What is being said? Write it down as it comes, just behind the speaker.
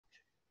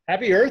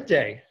Happy Earth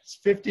Day. It's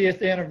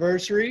 50th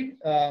anniversary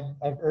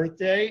of Earth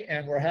Day,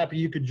 and we're happy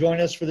you could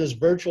join us for this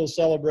virtual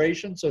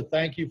celebration. So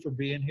thank you for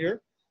being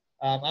here.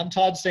 I'm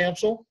Todd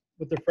Samsel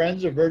with the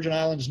Friends of Virgin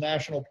Islands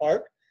National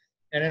Park.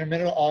 And in a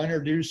minute, I'll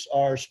introduce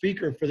our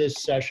speaker for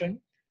this session.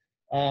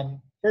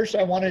 First,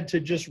 I wanted to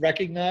just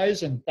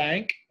recognize and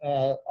thank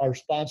our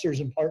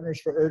sponsors and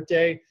partners for Earth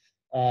Day.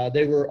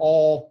 They were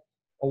all,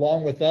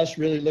 along with us,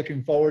 really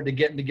looking forward to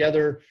getting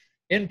together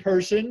in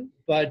person,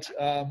 but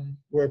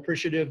we're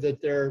appreciative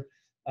that they're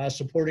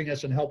supporting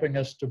us and helping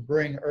us to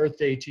bring Earth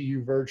Day to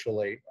you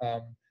virtually.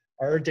 Our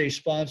Earth Day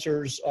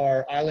sponsors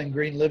are Island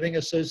Green Living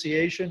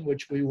Association,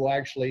 which we will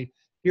actually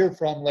hear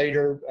from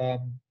later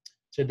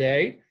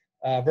today,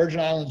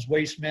 Virgin Islands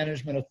Waste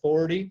Management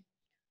Authority,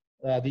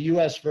 the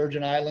U.S.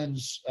 Virgin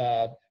Islands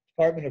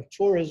Department of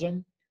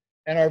Tourism,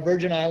 and our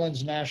Virgin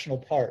Islands National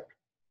Park.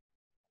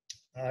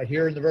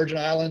 Here in the Virgin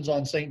Islands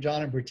on St.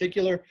 John in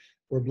particular,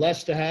 we're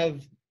blessed to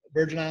have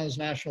Virgin Islands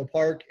National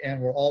Park,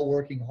 and we're all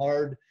working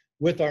hard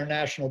with our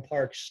National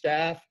Park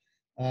staff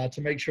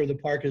to make sure the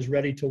park is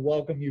ready to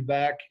welcome you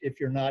back if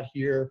you're not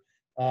here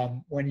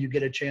when you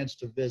get a chance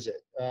to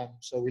visit.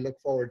 So we look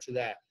forward to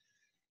that.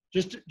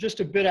 Just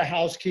a bit of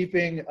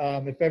housekeeping.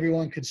 If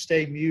everyone could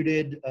stay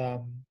muted,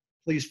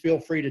 please feel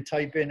free to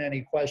type in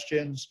any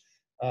questions.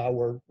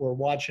 We're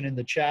watching in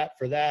the chat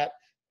for that,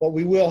 but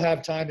we will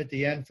have time at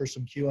the end for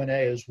some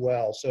Q&A as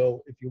well.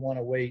 So if you want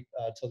to wait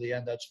till the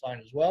end, that's fine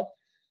as well.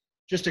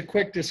 Just a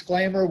quick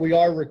disclaimer, we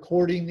are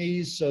recording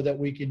these so that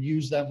we can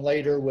use them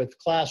later with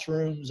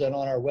classrooms and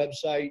on our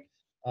website.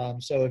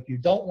 So if you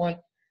don't want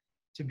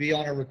to be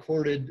on a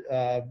recorded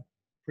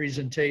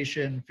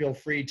presentation, feel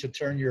free to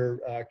turn your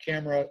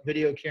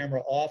video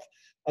camera off.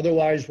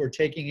 Otherwise, we're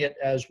taking it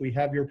as we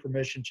have your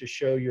permission to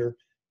show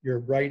your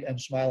bright and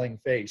smiling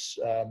face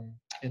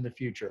in the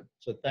future.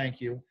 So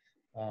thank you.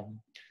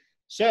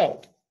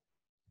 So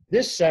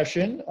this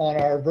session on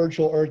our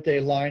virtual Earth Day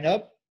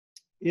lineup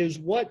is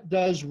what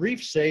does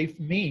Reef Safe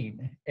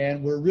mean?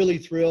 And we're really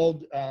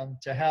thrilled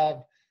to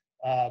have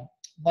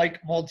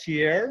Mike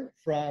Malterre,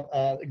 from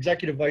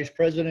Executive Vice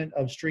President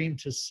of Stream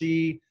to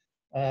Sea,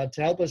 to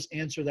help us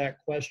answer that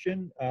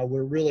question.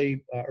 We're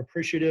really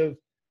appreciative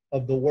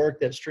of the work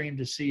that Stream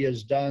to Sea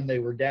has done. They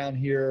were down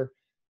here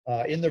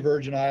in the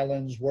Virgin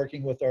Islands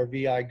working with our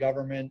VI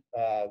government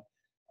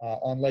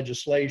on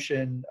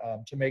legislation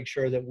to make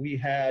sure that we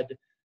had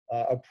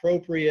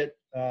appropriate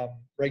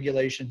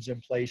regulations in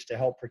place to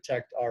help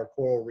protect our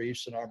coral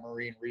reefs and our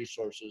marine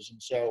resources.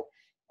 And so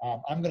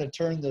I'm going to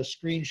turn the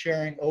screen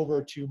sharing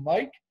over to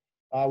Mike.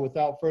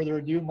 Without further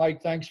ado,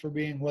 Mike, thanks for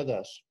being with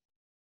us.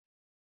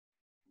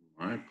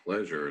 My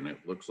pleasure. And it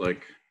looks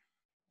like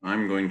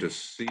I'm going to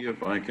see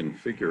if I can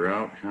figure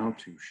out how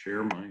to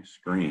share my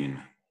screen.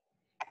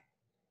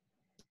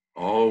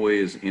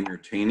 Always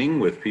entertaining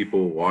with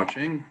people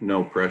watching,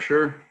 no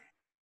pressure.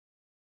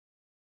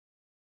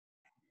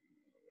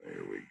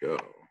 There we go.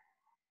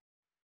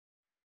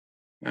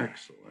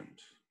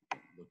 Excellent. It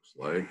looks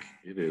like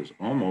it is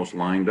almost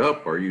lined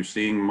up. Are you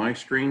seeing my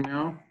screen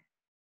now?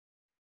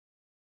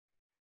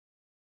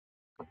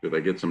 Did I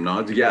get some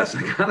nods? Yes,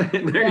 I got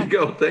it. There you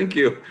go. Thank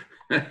you.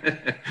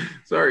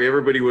 Sorry,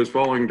 everybody was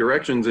following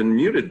directions and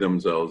muted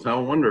themselves.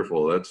 How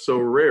wonderful. That's so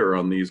rare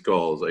on these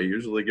calls. I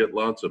usually get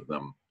lots of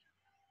them.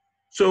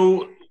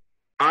 So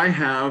I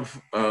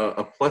have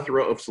a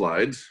plethora of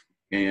slides,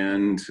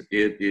 and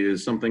it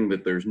is something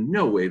that there's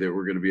no way that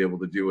we're going to be able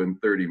to do in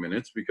 30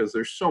 minutes because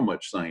there's so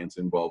much science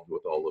involved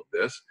with all of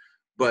this.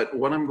 But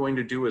what I'm going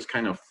to do is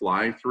kind of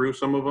fly through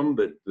some of them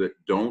that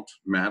don't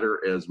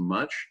matter as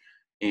much.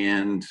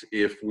 And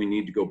if we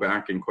need to go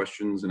back in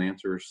questions and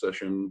answer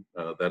session,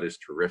 that is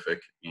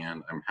terrific.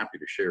 And I'm happy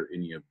to share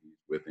any of these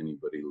with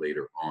anybody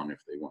later on.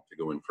 If they want to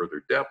go in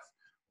further depth,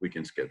 we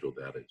can schedule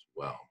that as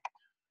well.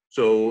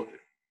 So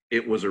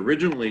it was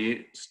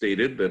originally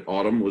stated that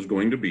Autumn was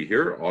going to be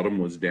here. Autumn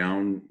was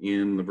down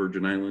in the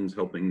Virgin Islands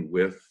helping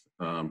with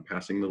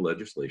passing the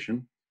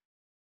legislation.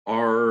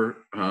 Our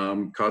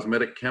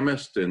cosmetic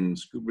chemist and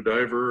scuba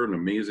diver, an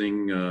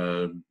amazing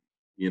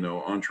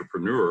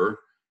entrepreneur,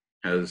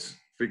 has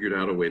figured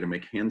out a way to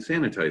make hand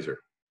sanitizer.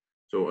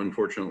 So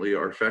unfortunately,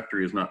 our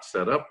factory is not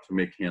set up to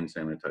make hand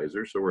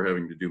sanitizer, so we're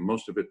having to do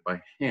most of it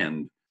by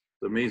hand.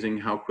 It's amazing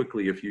how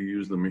quickly, if you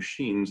use the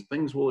machines,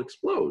 things will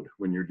explode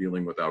when you're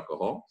dealing with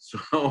alcohol.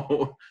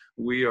 So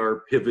we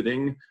are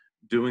pivoting,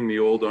 doing the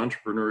old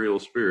entrepreneurial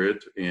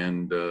spirit,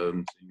 and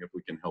seeing if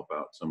we can help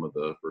out some of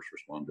the first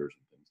responders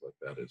and things like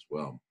that as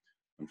well.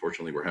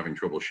 Unfortunately, we're having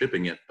trouble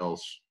shipping it,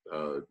 else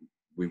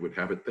we would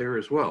have it there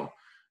as well.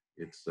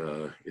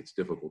 It's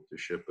difficult to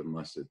ship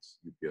unless it's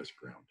UPS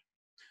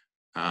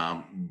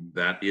ground.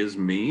 That is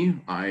me.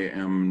 I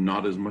am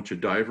not as much a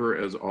diver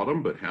as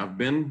Autumn, but have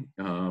been.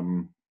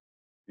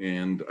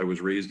 And I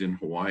was raised in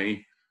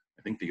Hawaii.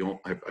 I think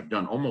I've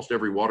done almost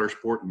every water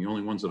sport, and the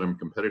only ones that I'm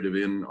competitive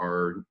in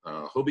are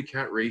Hobie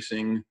Cat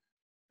racing,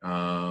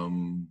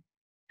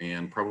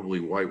 and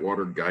probably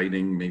whitewater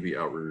guiding, maybe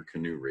outrigger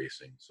canoe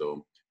racing.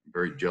 So I'm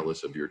very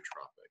jealous of your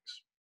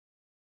tropics.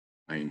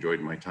 I enjoyed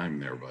my time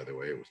there, by the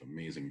way. It was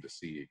amazing to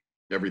see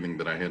everything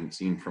that I hadn't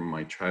seen from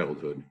my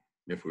childhood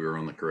if we were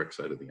on the correct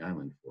side of the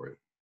island for it.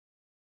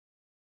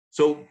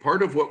 So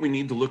part of what we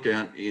need to look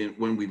at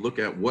when we look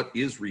at what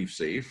is reef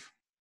safe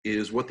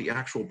is what the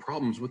actual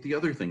problems with the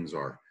other things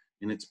are.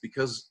 And it's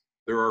because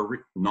there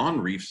are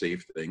non-reef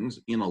safe things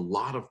in a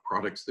lot of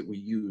products that we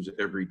use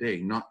every day,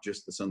 not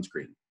just the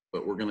sunscreen.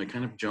 But we're going to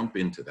kind of jump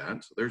into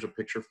that. So there's a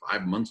picture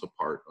 5 months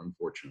apart,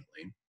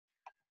 unfortunately.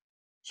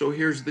 So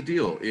here's the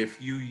deal. If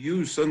you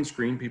use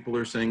sunscreen, people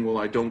are saying, well,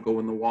 I don't go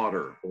in the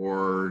water,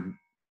 or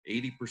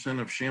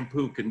 80% of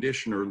shampoo,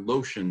 conditioner,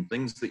 lotion,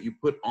 things that you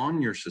put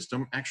on your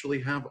system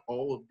actually have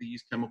all of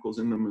these chemicals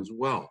in them as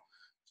well.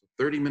 So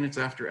 30 minutes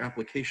after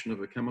application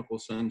of a chemical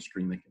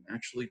sunscreen, they can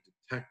actually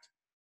detect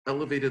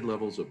elevated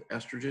levels of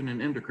estrogen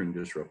and endocrine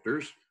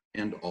disruptors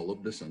and all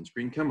of the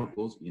sunscreen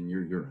chemicals in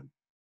your urine.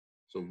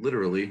 So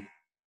literally,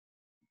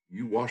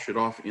 you wash it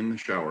off in the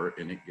shower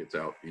and it gets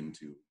out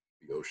into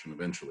the ocean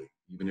eventually.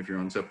 Even if you're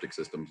on septic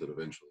systems, it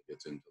eventually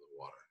gets into the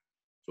water.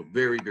 So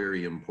very,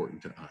 very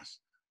important to us.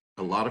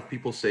 A lot of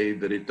people say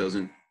that it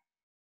doesn't,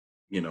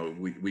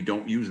 we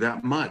don't use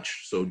that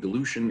much, so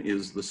dilution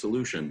is the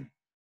solution.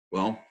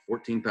 Well,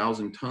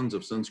 14,000 tons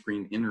of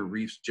sunscreen enter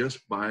reefs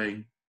just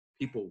by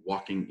people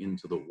walking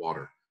into the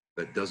water.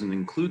 That doesn't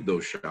include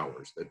those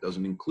showers. That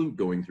doesn't include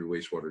going through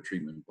wastewater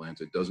treatment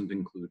plants. It doesn't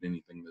include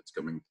anything that's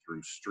coming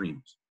through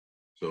streams.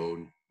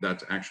 So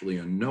that's actually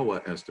a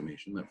NOAA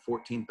estimation that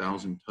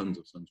 14,000 tons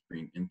of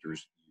sunscreen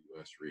enters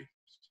U.S. reefs.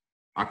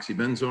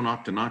 Oxybenzone,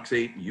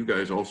 octinoxate, you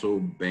guys also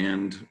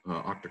banned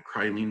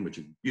octocrylene, which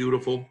is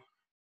beautiful.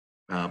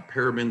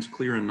 Parabens,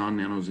 clear and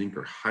non-nano zinc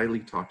are highly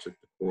toxic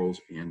to corals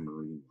and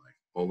marine life.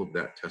 All of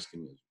that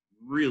testing is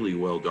really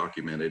well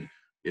documented.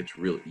 It's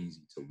real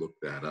easy to look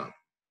that up.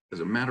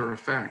 As a matter of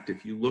fact,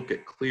 if you look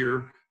at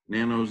clear,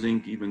 nano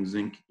zinc, even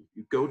zinc, if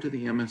you go to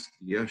the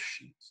MSDS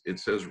sheets, it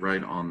says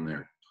right on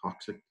there,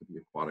 toxic to the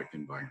aquatic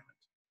environment.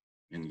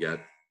 And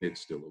yet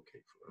it's still okay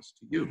for us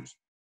to use.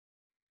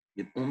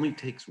 It only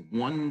takes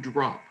 1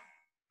 drop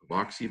of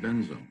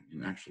oxybenzone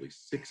in actually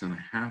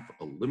 6.5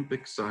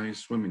 Olympic-sized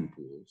swimming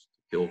pools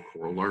to kill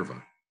coral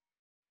larvae.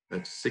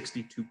 That's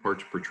 62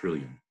 parts per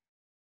trillion.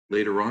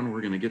 Later on,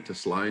 we're going to get to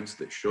slides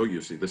that show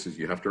you, see, this is,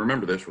 you have to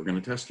remember this, we're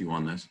going to test you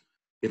on this.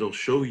 It'll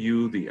show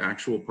you the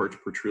actual parts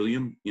per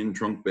trillion in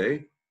Trunk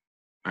Bay.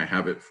 I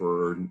have it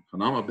for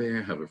Hanauma Bay,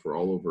 I have it for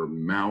all over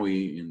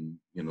Maui, in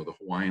the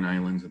Hawaiian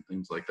Islands and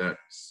things like that.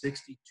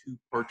 62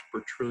 parts per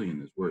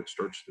trillion is where it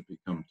starts to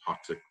become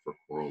toxic for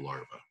coral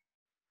larvae.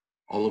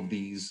 All of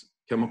these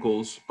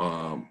chemicals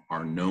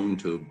are known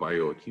to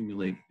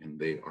bioaccumulate, and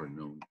they are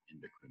known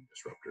endocrine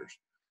disruptors.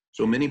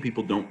 So many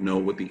people don't know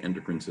what the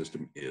endocrine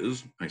system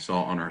is. I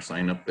saw on our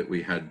sign up that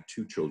we had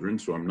 2 children,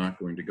 so I'm not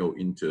going to go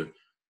into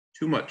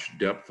too much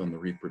depth on the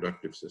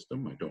reproductive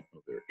system. I don't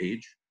know their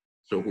age.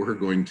 So we're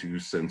going to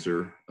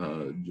censor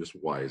just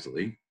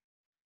wisely.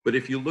 But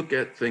if you look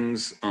at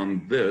things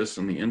on this,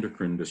 on the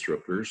endocrine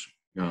disruptors,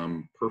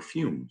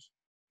 perfumes,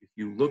 if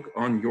you look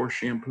on your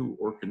shampoo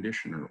or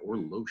conditioner or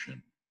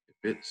lotion,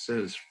 if it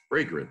says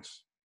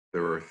fragrance,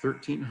 there are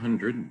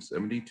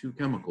 1,372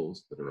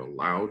 chemicals that are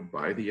allowed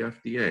by the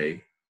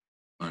FDA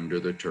under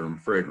the term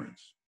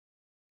fragrance.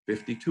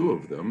 52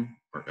 of them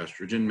are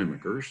estrogen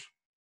mimickers.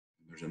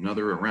 There's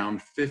another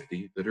around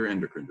 50 that are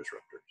endocrine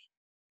disruptors.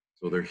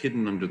 So they're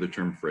hidden under the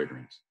term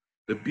fragrance.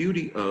 The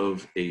beauty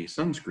of a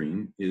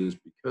sunscreen is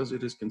because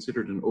it is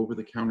considered an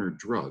over-the-counter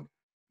drug,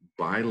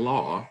 by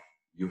law,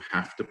 you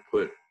have to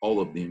put all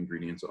of the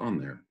ingredients on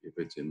there if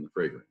it's in the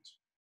fragrance.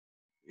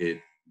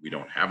 We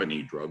don't have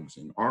any drugs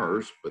in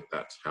ours, but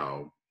that's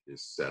how it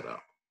is set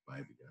up by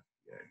the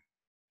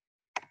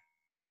FDA.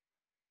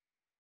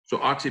 So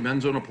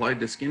oxybenzone applied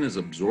to skin is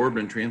absorbed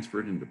and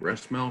transferred into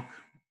breast milk.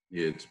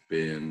 It's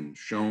been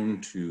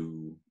shown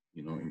to,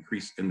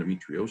 increase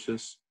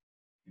endometriosis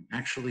and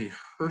actually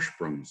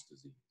Hirschsprung's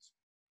disease.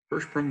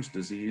 Hirschsprung's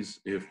disease,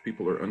 if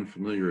people are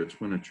unfamiliar, it's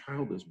when a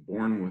child is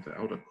born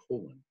without a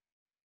colon.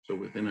 So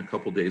within a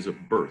couple days of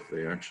birth,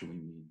 they actually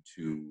need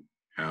to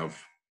have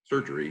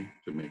surgery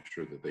to make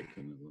sure that they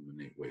can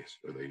eliminate waste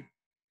or they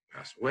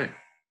pass away.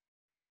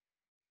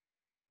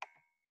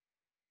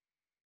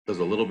 Does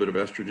a little bit of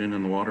estrogen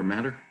in the water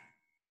matter?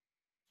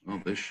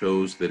 Well, this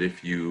shows that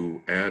if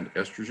you add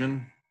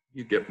estrogen,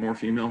 you get more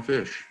female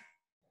fish.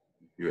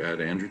 If you add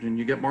androgen,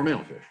 you get more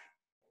male fish,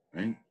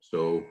 right?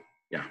 So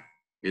yeah,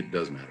 it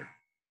does matter.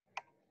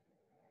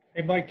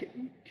 Hey, Mike,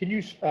 can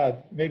you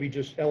maybe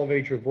just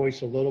elevate your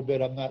voice a little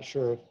bit? I'm not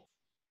sure if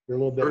you're a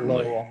little bit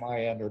Certainly. low on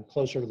my end or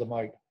closer to the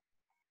mic.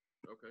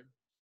 Okay.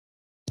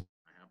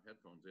 I have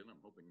headphones in. I'm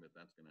hoping that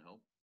that's going to help.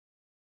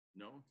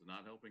 No, it's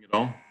not helping at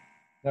all.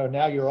 No,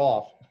 now you're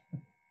off.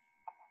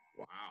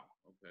 Wow.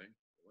 Okay.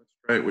 Let's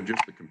try it with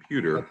just the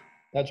computer.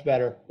 That's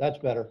better. That's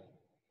better.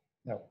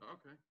 No.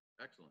 Okay.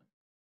 Excellent.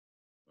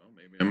 Well,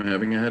 maybe I'm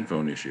having a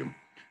headphone issue.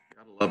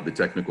 Gotta love the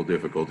technical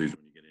difficulties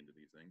when you get into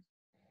these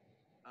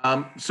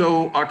things.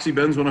 So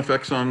oxybenzone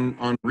effects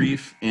on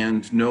reef,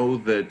 and know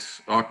that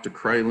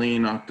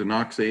octocrylene,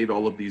 octinoxate,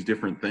 all of these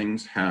different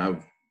things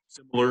have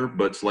similar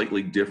but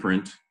slightly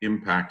different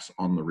impacts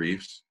on the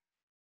reefs.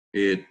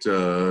 It,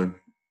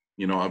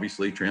 you know,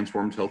 obviously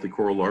transforms healthy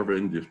coral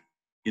larvae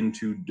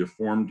into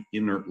deformed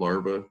inert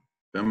larvae,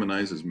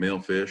 feminizes male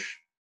fish,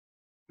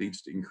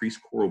 leads to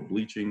increased coral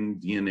bleaching,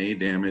 DNA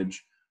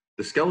damage.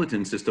 The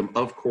skeleton system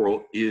of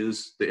coral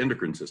is the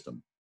endocrine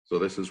system. So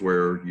this is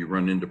where you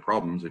run into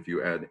problems if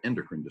you add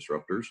endocrine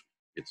disruptors.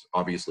 It's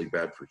obviously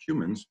bad for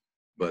humans,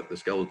 but the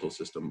skeletal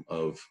system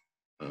of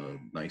a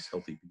nice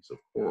healthy piece of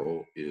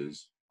coral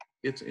is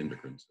its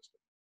endocrine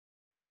system.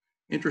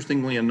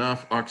 Interestingly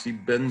enough,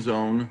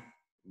 oxybenzone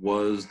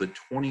was the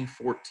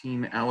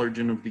 2014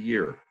 allergen of the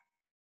year.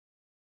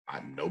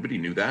 Nobody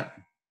knew that.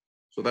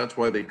 So that's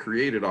why they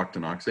created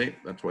octinoxate.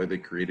 That's why they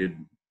created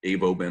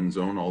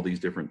avobenzone, all these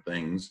different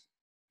things.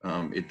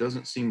 It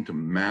doesn't seem to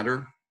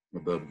matter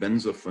the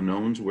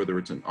benzophenones, whether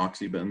it's an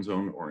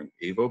oxybenzone or an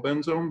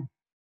avobenzone,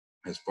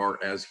 as far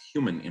as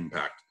human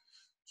impact.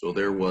 So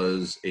there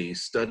was a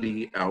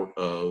study out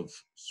of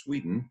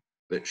Sweden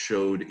that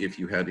showed if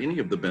you had any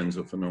of the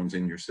benzophenones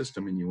in your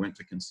system and you went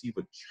to conceive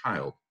a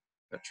child,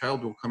 that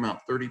child will come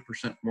out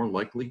 30% more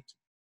likely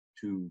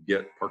to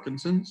get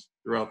Parkinson's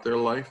throughout their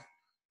life,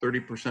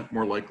 30%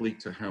 more likely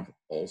to have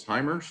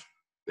Alzheimer's.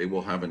 They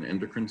will have an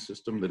endocrine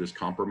system that is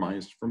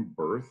compromised from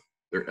birth.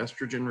 Their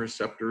estrogen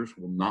receptors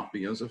will not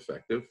be as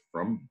effective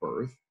from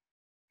birth.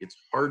 It's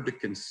hard to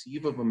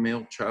conceive of a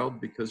male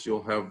child because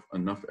you'll have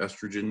enough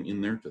estrogen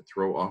in there to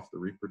throw off the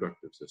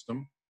reproductive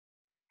system.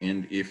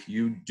 And if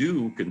you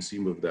do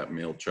conceive of that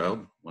male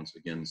child, once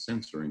again,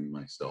 censoring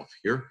myself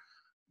here,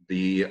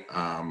 the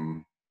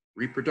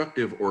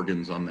reproductive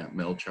organs on that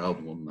male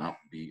child will not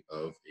be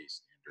of a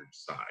standard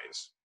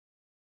size.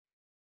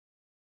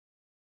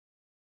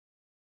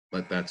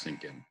 Let that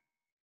sink in.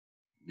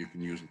 You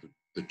can use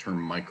the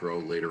term micro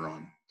later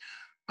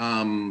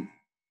on.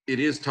 It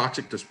is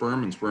toxic to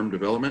sperm and sperm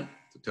development.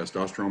 It's a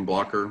testosterone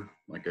blocker.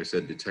 Like I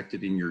said,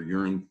 detected in your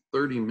urine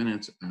 30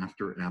 minutes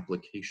after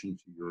application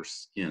to your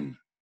skin.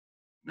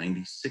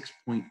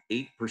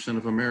 96.8%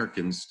 of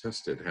Americans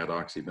tested had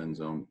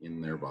oxybenzone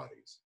in their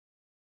bodies.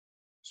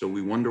 So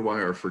we wonder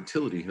why our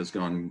fertility has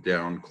gone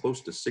down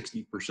close to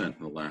 60% in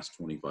the last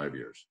 25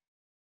 years.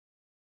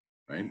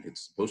 Right?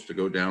 It's supposed to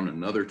go down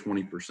another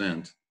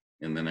 20%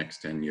 in the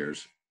next 10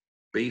 years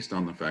based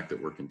on the fact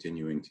that we're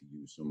continuing to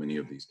use so many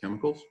of these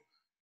chemicals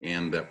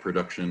and that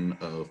production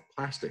of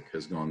plastic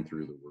has gone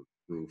through the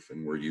roof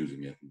and we're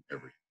using it in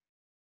everything.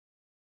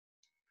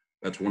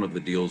 That's one of the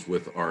deals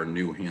with our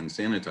new hand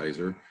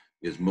sanitizer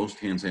is most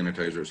hand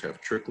sanitizers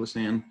have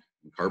triclosan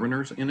and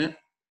carboners in it,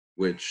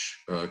 which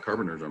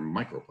carboners are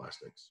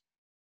microplastics.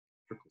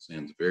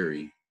 Triclosan's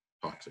very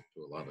toxic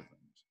to a lot of things.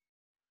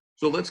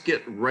 So let's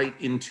get right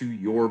into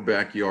your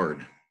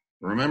backyard.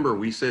 Remember,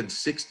 we said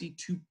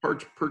 62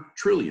 parts per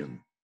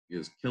trillion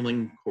is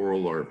killing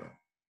coral larvae.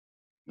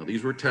 Now,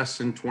 these were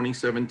tests in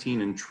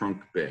 2017 in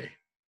Trunk Bay.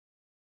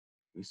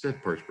 We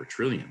said parts per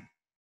trillion.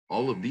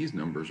 All of these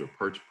numbers are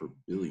parts per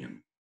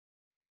billion.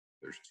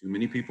 There's too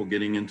many people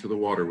getting into the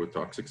water with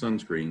toxic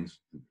sunscreens,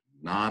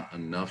 not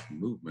enough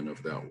movement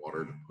of that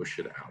water to push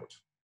it out.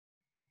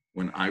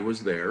 When I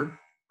was there,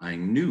 I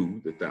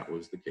knew that that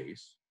was the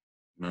case,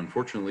 and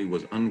unfortunately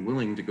was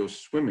unwilling to go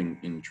swimming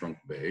in Trunk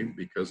Bay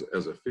because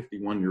as a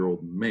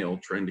 51-year-old male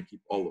trying to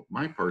keep all of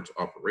my parts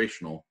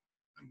operational,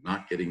 I'm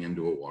not getting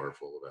into a water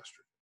full of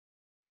estrogen.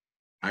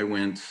 I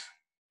went,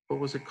 what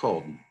was it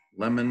called?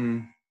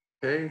 Lemon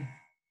Bay?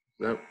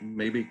 That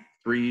maybe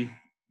 3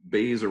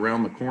 bays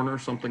around the corner,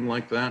 something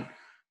like that.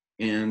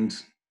 And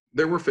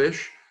there were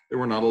fish. There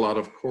were not a lot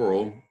of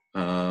coral.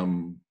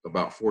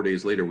 About 4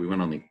 days later, we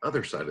went on the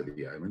other side of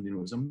the island, and it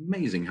was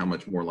amazing how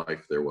much more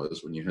life there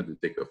was when you had to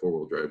take a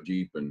 4-wheel drive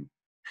Jeep and,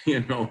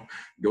 you know,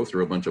 go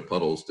through a bunch of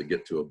puddles to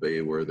get to a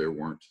bay where there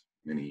weren't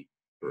many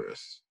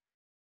tourists.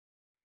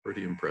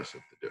 Pretty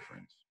impressive, the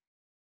difference.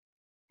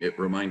 It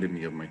reminded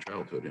me of my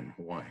childhood in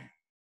Hawaii,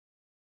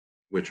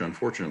 which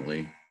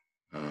unfortunately,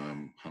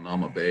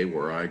 Hanauma Bay,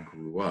 where I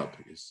grew up,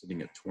 is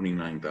sitting at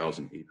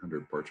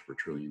 29,800 parts per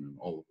trillion, and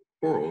all of the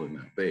coral in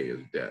that bay is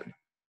dead.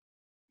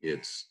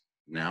 It's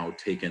now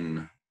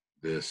taken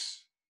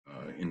this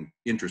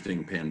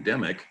interesting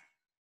pandemic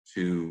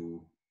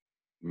to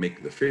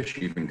make the fish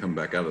even come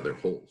back out of their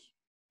holes.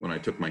 When I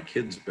took my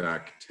kids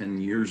back 10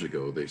 years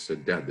ago, they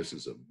said, "Dad, this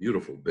is a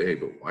beautiful bay,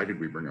 but why did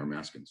we bring our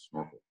mask and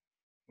snorkel?"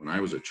 When I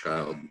was a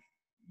child,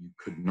 you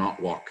could not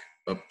walk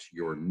up to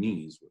your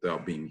knees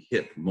without being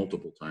hit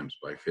multiple times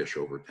by fish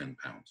over 10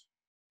 pounds.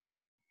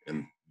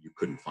 And you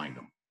couldn't find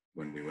them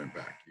when we went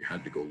back. You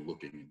had to go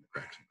looking in the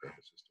cracks and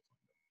crevices to find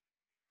them.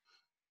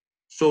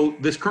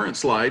 So this current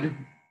slide,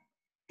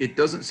 it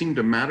doesn't seem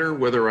to matter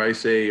whether I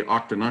say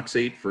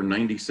octinoxate for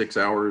 96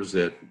 hours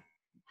at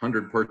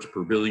 100 parts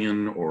per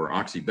billion or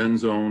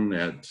oxybenzone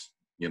at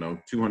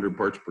 200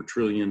 parts per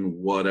trillion,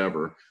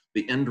 whatever.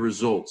 The end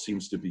result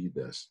seems to be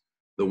this.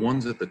 The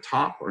ones at the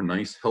top are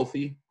nice,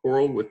 healthy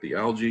coral with the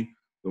algae.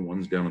 The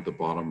ones down at the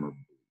bottom are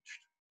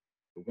bleached.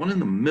 The one in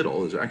the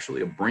middle is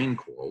actually a brain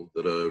coral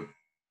that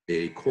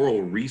a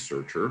coral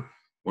researcher,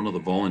 one of the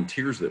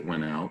volunteers that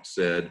went out,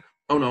 said,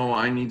 oh no,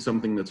 I need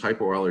something that's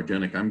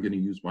hypoallergenic. I'm going to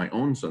use my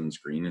own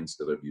sunscreen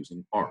instead of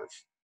using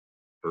ours.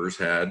 Hers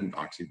had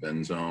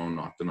oxybenzone,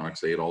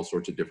 octinoxate, all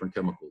sorts of different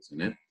chemicals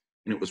in it.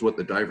 And it was what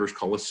the divers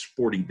call a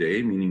sporty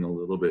day, meaning a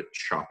little bit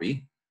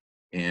choppy.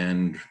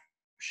 And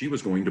she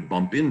was going to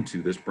bump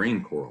into this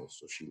brain coral.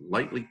 So she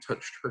lightly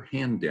touched her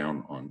hand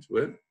down onto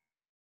it.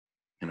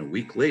 And a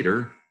week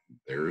later,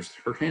 there's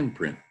her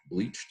handprint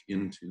bleached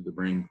into the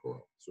brain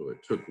coral. So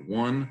it took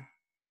 1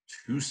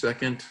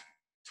 2-second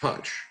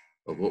touch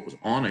of what was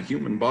on a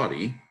human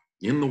body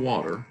in the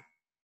water,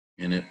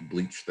 and it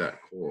bleached that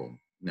coral.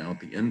 Now,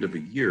 at the end of a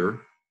year,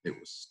 it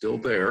was still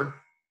there,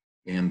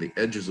 and the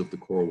edges of the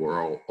coral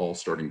were all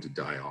starting to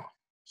die off.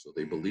 So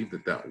they believe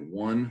that that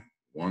 1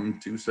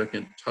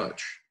 2-second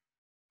touch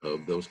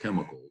of those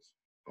chemicals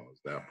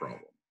caused that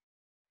problem.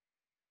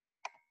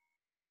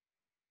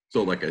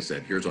 So like I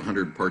said, here's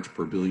 100 parts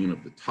per billion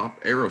of the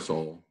top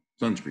aerosol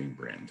sunscreen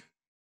brand,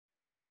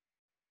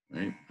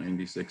 right?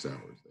 96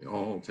 hours. They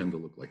all tend to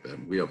look like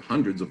that. We have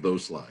hundreds of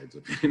those slides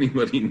if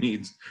anybody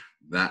needs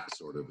that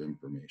sort of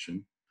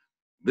information.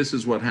 This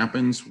is what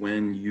happens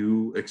when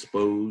you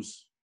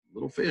expose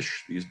little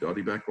fish, these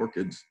dotty-back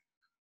orchids.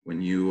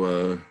 When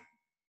you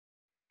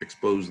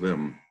expose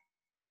them,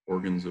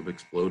 organs have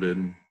exploded.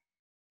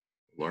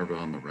 The larva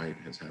on the right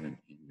has had an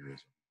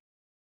aneurysm.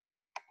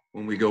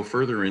 When we go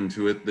further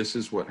into it, this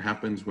is what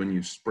happens when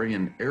you spray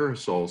an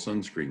aerosol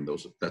sunscreen.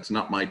 That's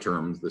not my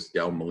terms. This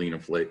gal, Melina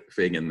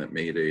Fagan, that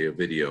made a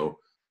video,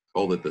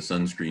 called it the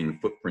sunscreen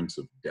footprints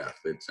of death.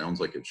 It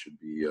sounds like it should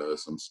be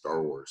some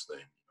Star Wars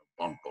thing.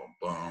 Bum, bum,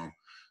 bum.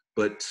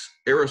 But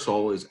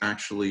aerosol is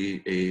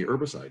actually a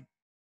herbicide.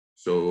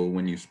 So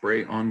when you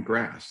spray on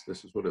grass,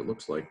 this is what it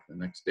looks like the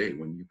next day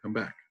when you come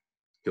back.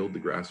 Killed the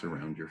grass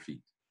around your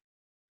feet.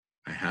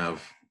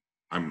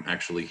 I'm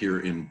actually here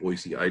in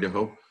Boise,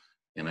 Idaho,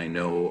 and I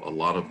know a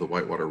lot of the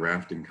whitewater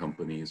rafting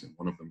companies, and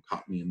one of them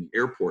caught me in the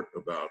airport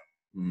about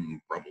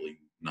probably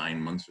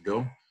 9 months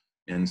ago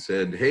and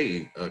said,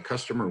 hey, a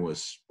customer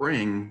was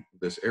spraying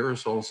this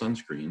aerosol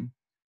sunscreen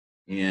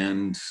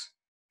and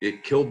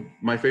it killed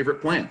my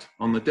favorite plant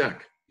on the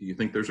deck. Do you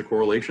think there's a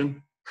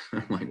correlation?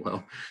 I'm like,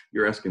 well,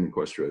 you're asking the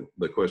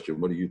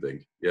question, what do you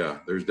think? Yeah,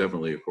 there's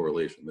definitely a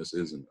correlation. This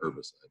is an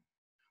herbicide.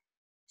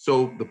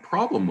 So the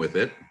problem with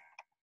it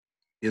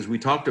is we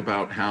talked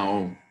about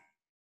how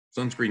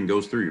sunscreen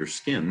goes through your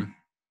skin.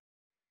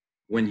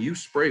 When you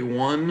spray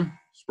one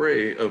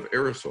spray of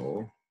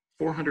aerosol,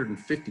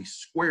 450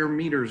 square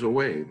meters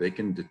away, they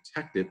can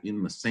detect it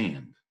in the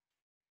sand,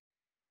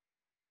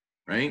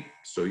 right?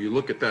 So you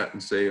look at that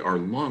and say, our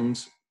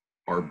lungs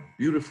are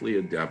beautifully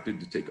adapted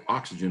to take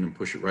oxygen and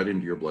push it right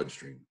into your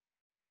bloodstream.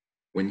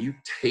 When you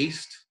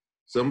taste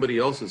somebody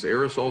else's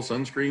aerosol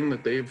sunscreen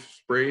that they've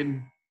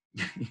sprayed,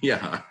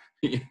 yeah,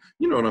 you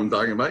know what I'm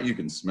talking about. You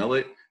can smell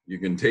it, you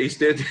can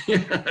taste it.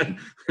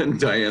 And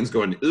Diane's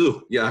going,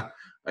 ooh, yeah,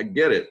 I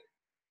get it.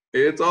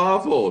 It's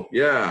awful.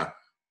 Yeah,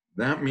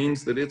 that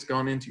means that it's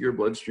gone into your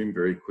bloodstream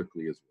very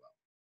quickly as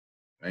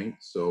well, right?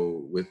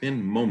 So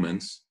within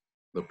moments,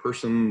 the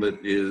person that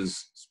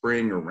is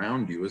spraying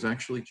around you has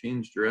actually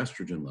changed your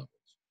estrogen levels.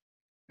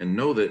 And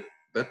know that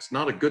that's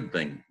not a good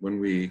thing. When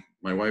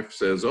my wife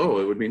says, oh,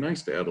 it would be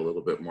nice to add a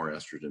little bit more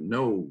estrogen.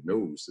 No,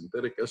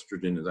 synthetic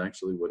estrogen is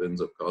actually what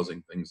ends up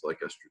causing things like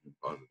estrogen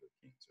positive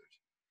cancers.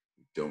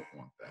 You don't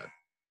want that.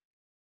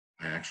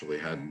 I actually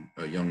had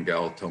a young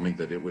gal tell me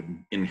that it would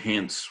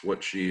enhance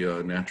what she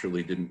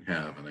naturally didn't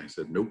have. And I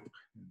said, nope,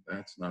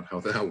 that's not how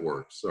that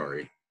works.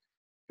 Sorry.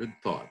 Good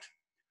thought.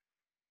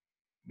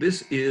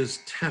 This is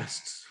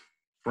tests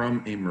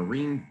from a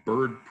marine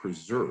bird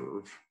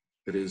preserve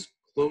that is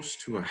close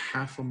to a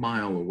half a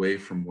mile away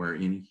from where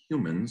any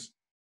humans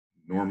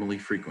normally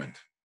frequent.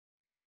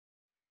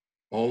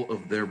 All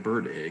of their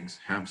bird eggs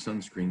have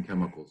sunscreen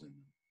chemicals in them.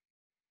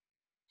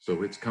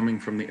 So it's coming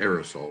from the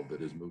aerosol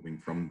that is moving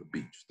from the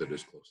beach that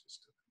is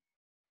closest to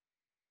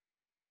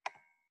them.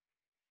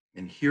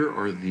 And here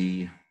are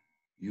the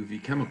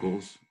UV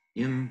chemicals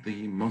in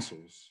the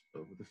muscles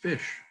of the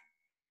fish.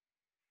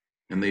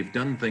 And they've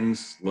done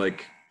things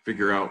like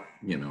figure out,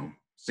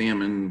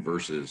 salmon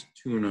versus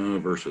tuna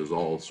versus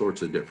all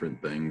sorts of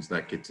different things.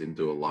 That gets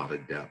into a lot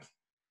of depth.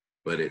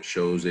 But it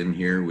shows in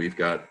here, we've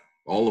got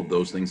all of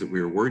those things that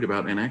we were worried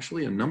about, and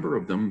actually a number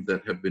of them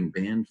that have been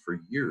banned for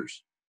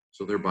years.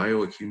 So they're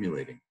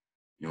bioaccumulating,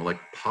 like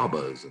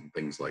PABAs and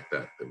things like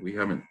that we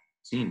haven't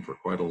seen for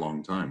quite a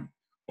long time.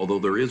 Although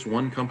there is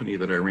one company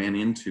that I ran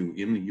into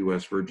in the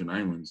US Virgin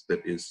Islands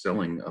that is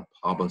selling a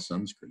PABA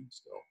sunscreen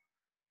still.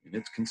 And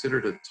it's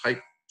considered a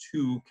type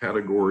 2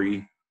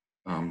 category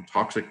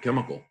toxic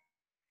chemical.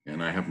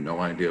 And I have no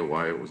idea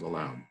why it was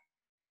allowed,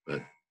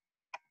 but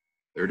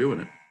they're doing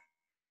it.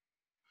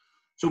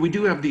 So we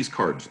do have these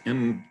cards,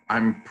 and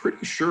I'm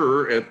pretty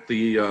sure at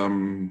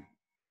the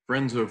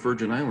Friends of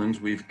Virgin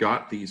Islands, we've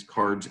got these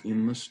cards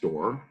in the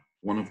store,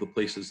 one of the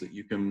places that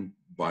you can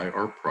buy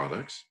our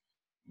products.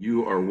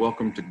 You are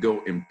welcome to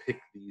go and pick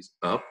these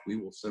up. We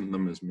will send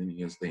them as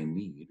many as they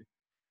need.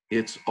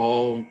 It's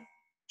all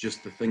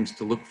just the things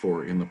to look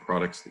for in the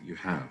products that you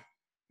have.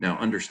 Now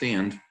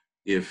understand,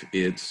 If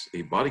it's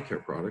a body care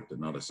product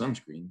and not a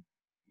sunscreen,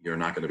 you're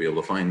not going to be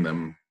able to find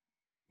them,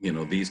 you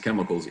know, these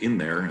chemicals in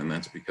there, and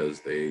that's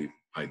because they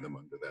hide them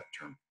under that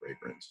term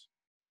fragrance.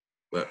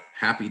 But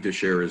happy to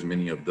share as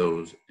many of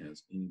those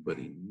as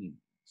anybody needs.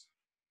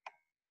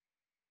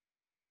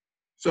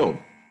 So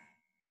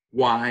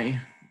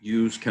why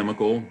use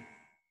chemical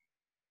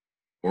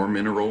or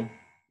mineral?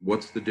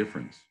 What's the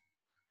difference?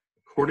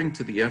 According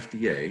to the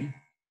FDA,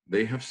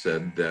 they have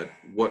said that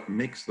what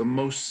makes the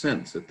most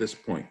sense at this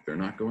point, they're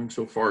not going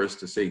so far as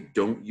to say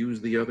don't use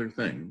the other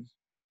things,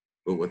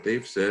 but what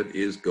they've said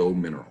is go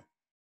mineral.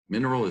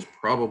 Mineral is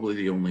probably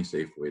the only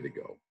safe way to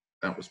go.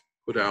 That was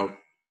put out,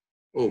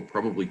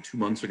 probably 2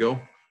 months ago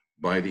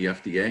by the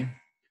FDA.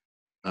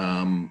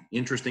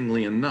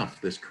 Interestingly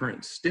enough, this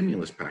current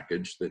stimulus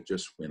package that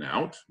just went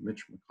out,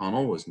 Mitch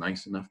McConnell was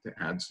nice enough to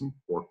add some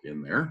pork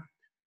in there.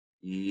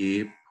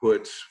 He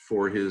put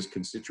for his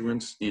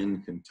constituents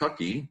in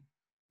Kentucky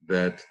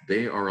that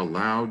they are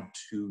allowed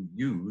to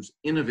use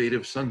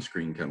innovative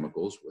sunscreen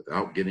chemicals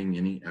without getting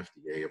any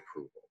FDA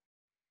approval.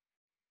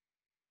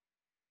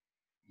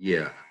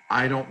 Yeah,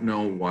 I don't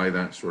know why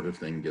that sort of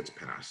thing gets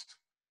passed.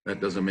 That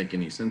doesn't make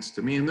any sense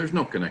to me, and there's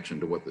no connection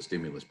to what the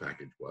stimulus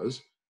package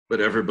was, but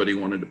everybody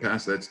wanted to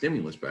pass that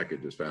stimulus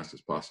package as fast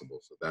as possible,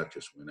 so that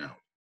just went out.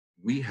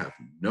 We have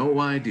no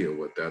idea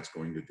what that's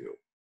going to do.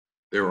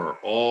 There are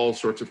all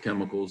sorts of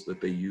chemicals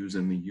that they use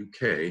in the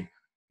UK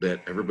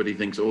that everybody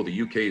thinks, oh,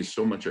 the UK is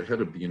so much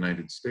ahead of the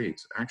United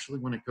States. Actually,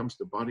 when it comes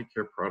to body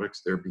care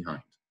products, they're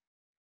behind.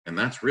 And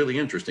that's really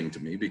interesting to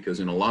me because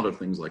in a lot of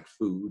things like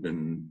food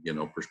and, you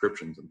know,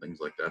 prescriptions and things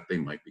like that, they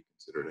might be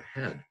considered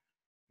ahead.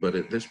 But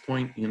at this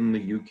point in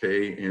the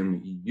UK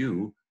and the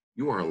EU,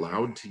 you are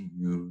allowed to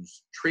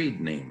use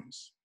trade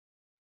names.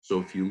 So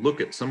if you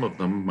look at some of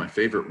them, my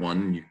favorite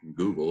one you can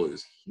Google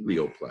is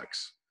Helioplex.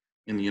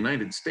 In the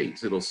United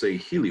States, it'll say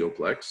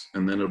Helioplex,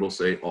 and then it'll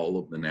say all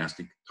of the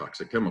nasty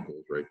toxic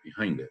chemicals right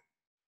behind it.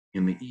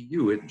 In the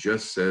EU, it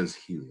just says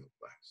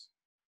Helioplex,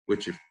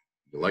 which if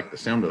you like the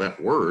sound of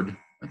that word,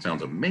 that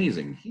sounds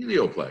amazing.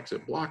 Helioplex,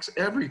 it blocks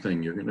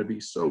everything. You're going to be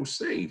so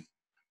safe.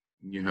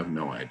 You have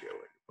no idea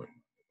what you're putting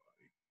in your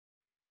body.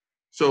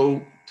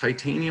 So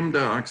titanium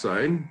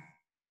dioxide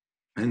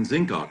and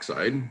zinc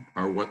oxide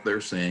are what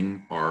they're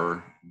saying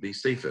are the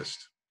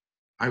safest.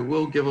 I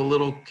will give a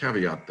little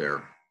caveat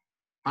there.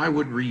 I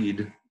would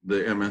read the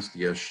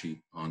MSDS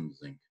sheet on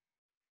zinc.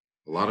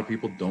 A lot of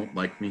people don't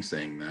like me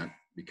saying that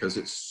because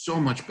it's so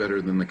much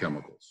better than the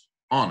chemicals.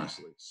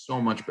 Honestly, so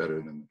much better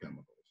than the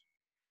chemicals.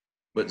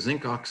 But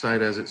zinc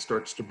oxide, as it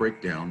starts to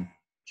break down,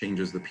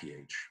 changes the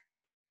pH.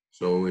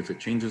 So if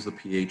it changes the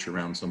pH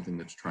around something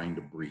that's trying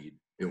to breed,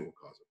 it will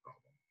cause a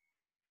problem.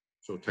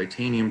 So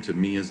titanium to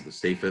me is the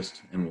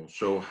safest, and will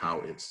show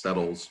how it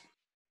settles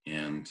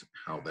and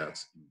how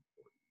that's important.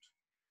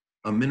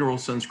 A mineral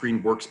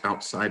sunscreen works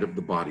outside of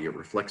the body. It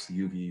reflects the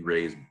UV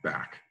rays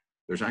back.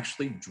 There's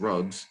actually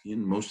drugs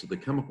in most of the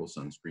chemical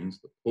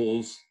sunscreens that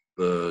pulls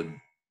the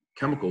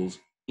chemicals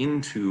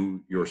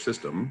into your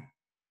system,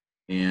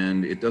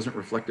 and it doesn't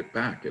reflect it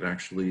back. It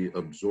actually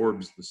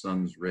absorbs the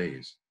sun's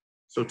rays.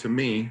 So to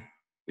me,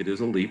 it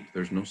is a leap.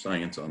 There's no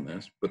science on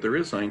this, but there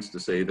is science to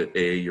say that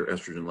A, your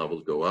estrogen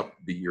levels go up,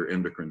 B, your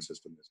endocrine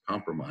system is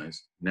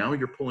compromised. Now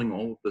you're pulling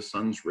all of the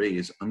sun's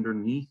rays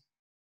underneath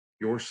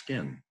your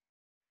skin.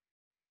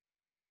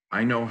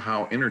 I know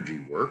how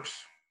energy works,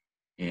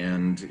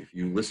 and if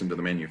you listen to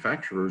the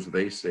manufacturers,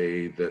 they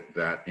say that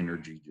that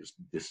energy just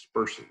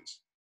disperses.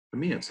 To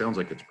me, it sounds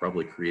like it's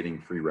probably creating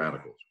free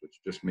radicals, which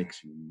just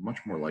makes you much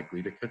more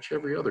likely to catch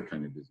every other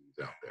kind of disease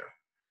out there.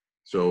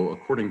 So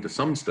according to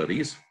some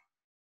studies,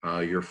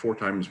 you're 4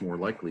 times more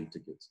likely to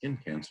get skin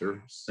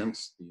cancer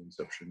since the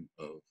inception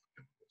of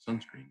chemical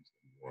sunscreens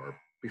than you are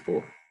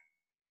before.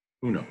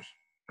 Who knows,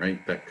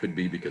 right? That could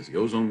be because the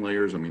ozone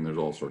layers. I mean, there's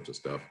all sorts of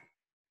stuff.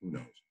 Who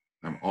knows?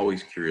 I'm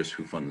always curious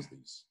who funds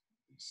these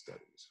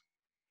studies.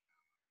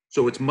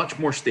 So it's much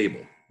more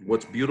stable.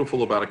 What's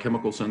beautiful about a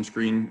chemical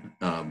sunscreen,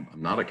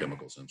 not a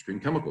chemical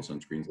sunscreen, chemical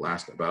sunscreens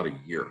last about a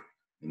year,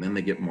 and then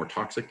they get more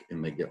toxic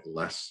and they get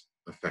less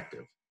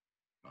effective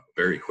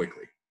very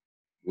quickly.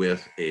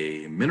 With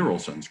a mineral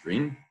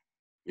sunscreen,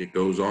 it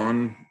goes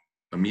on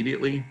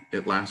immediately.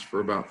 It lasts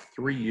for about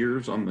 3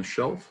 years on the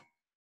shelf.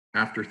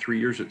 After 3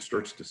 years, it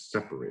starts to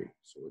separate.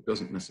 So it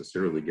doesn't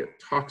necessarily get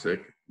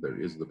toxic. There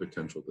is the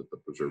potential that the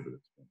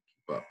preservatives won't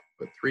keep up.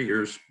 But 3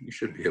 years, you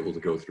should be able to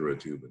go through a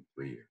tube in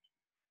 3 years.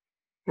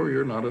 Or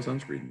you're not a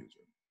sunscreen user.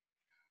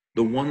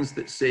 The ones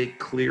that say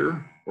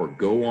clear or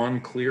go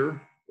on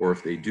clear, or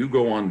if they do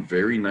go on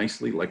very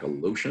nicely like a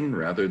lotion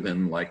rather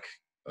than like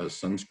a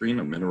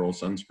sunscreen, a mineral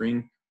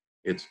sunscreen,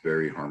 it's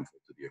very harmful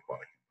to the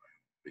aquatic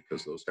environment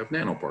because those have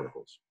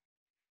nanoparticles.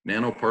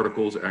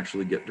 Nanoparticles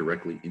actually get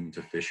directly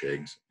into fish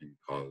eggs and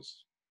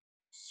cause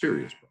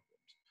serious problems.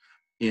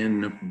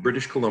 In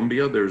British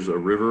Columbia, there's a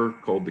river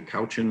called the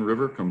Cowichan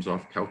River, comes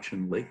off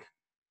Cowichan Lake.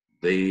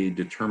 They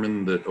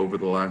determined that over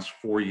the last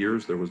 4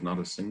 years, there was not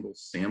a single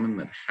salmon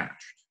that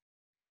hatched.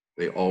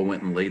 They all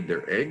went and laid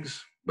their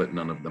eggs, but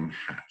none of them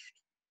hatched.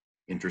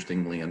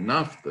 Interestingly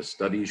enough, the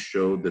studies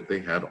showed that they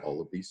had all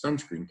of these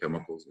sunscreen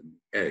chemicals in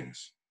the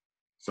eggs.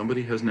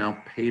 Somebody has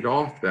now paid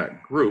off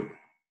that group.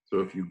 So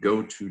if you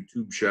go to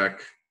Tube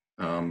Shack,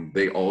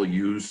 they all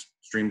use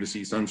Stream to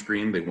Sea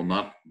sunscreen. They will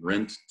not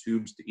rent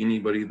tubes to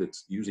anybody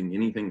that's using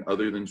anything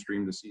other than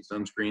Stream to Sea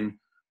sunscreen,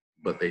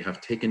 but they have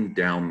taken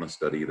down the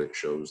study that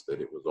shows that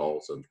it was all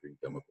sunscreen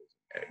chemicals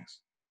in eggs.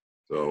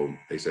 So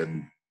they said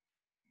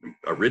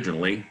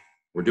originally,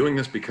 we're doing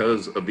this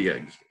because of the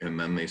eggs. And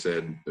then they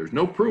said, there's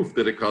no proof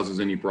that it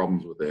causes any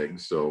problems with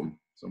eggs. So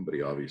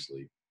somebody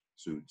obviously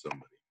sued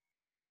somebody.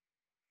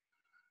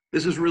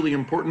 This is really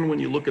important when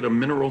you look at a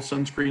mineral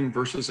sunscreen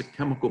versus a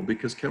chemical,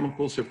 because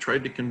chemicals have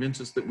tried to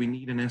convince us that we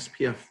need an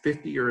SPF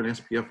 50 or an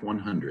SPF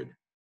 100.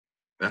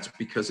 That's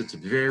because it's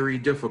very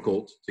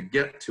difficult to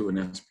get to an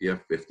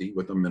SPF 50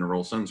 with a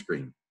mineral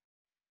sunscreen.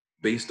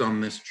 Based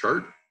on this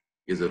chart,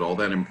 is it all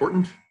that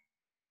important?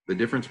 The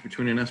difference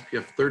between an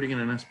SPF 30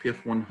 and an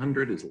SPF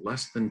 100 is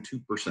less than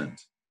 2%.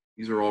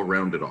 These are all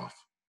rounded off.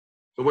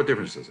 So what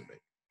difference does it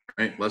make?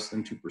 Right? Less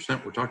than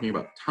 2%. We're talking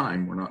about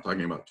time. We're not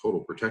talking about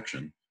total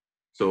protection.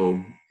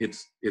 So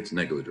it's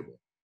negligible.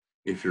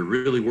 If you're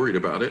really worried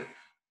about it,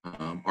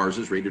 ours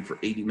is rated for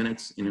 80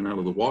 minutes in and out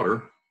of the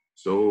water.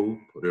 So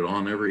put it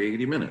on every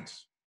 80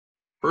 minutes.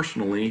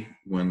 Personally,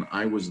 when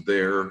I was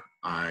there,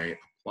 I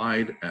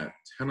applied at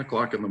 10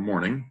 o'clock in the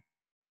morning.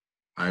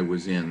 I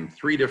was in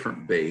 3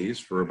 different bays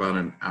for about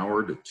an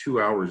hour to 2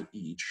 hours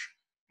each.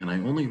 And I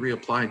only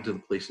reapplied to the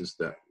places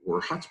that were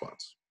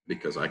hotspots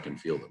because I can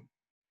feel them.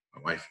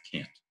 My wife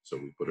can't. So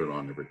we put it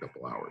on every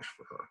couple hours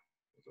for her,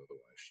 because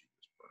otherwise she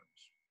just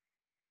burns.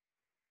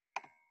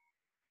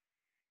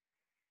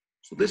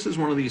 So this is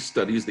one of these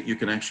studies that you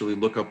can actually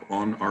look up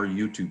on our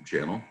YouTube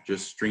channel.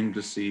 Just Stream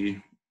to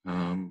Sea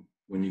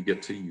when you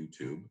get to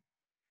YouTube.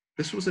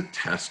 This was a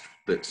test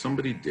that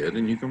somebody did,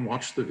 and you can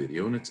watch the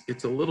video, and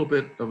it's a little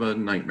bit of a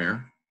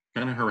nightmare,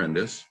 kind of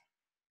horrendous.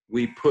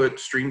 We put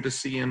Stream to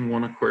Sea in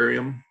one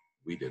aquarium.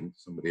 We didn't,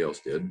 somebody else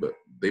did, but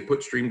they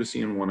put Stream to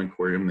Sea in one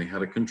aquarium. They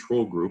had a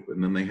control group,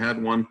 and then they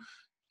had one,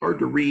 hard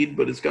to read,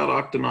 but it's got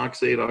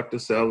octinoxate,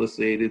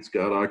 octosalicate, it's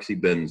got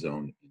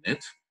oxybenzone in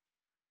it.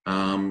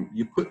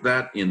 You put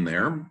that in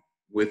there.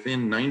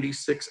 Within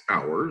 96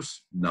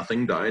 hours,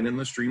 nothing died in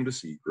the Stream to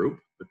Sea group.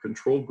 The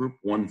control group,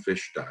 1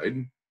 fish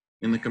died.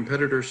 In the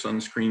competitor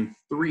sunscreen,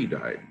 3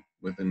 died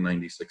within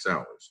 96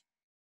 hours.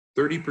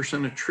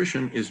 30%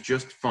 attrition is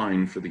just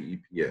fine for the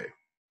EPA.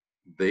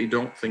 They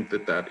don't think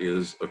that that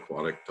is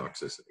aquatic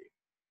toxicity.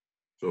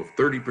 So if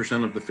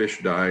 30% of the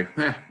fish die,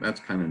 that's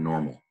kind of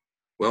normal.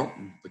 Well,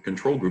 the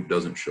control group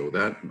doesn't show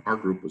that, and our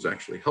group was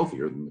actually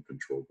healthier than the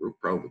control group,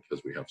 probably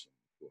because we have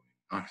some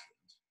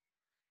oxidants.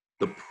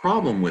 The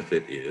problem with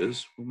it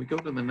is, when we go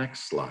to the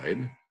next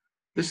slide,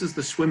 this is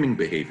the swimming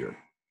behavior.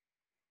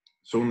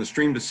 So in the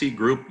Stream to Sea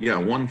group,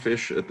 1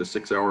 fish at the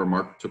 6-hour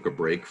mark took a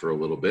break for a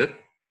little bit.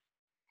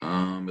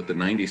 At the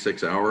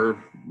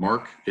 96-hour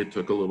mark, it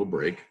took a little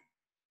break.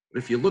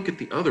 But if you look at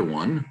the other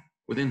one,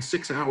 within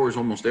 6 hours,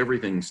 almost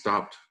everything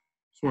stopped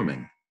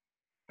swimming.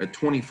 At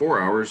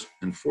 24 hours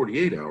and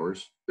 48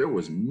 hours, there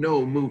was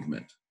no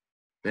movement.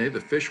 Okay,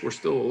 the fish were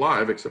still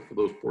alive, except for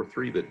those poor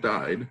 3 that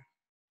died.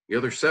 The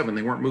other 7,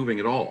 they weren't moving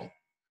at all.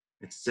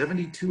 At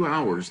 72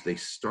 hours, they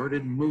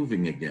started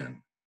moving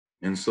again.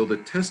 And so the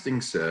testing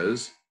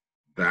says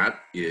that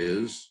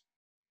is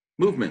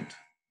movement.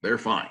 They're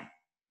fine.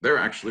 They're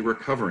actually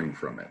recovering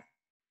from it.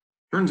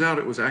 Turns out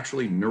it was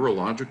actually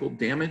neurological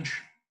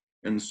damage.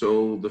 And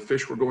so the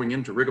fish were going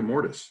into rigor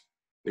mortis.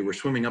 They were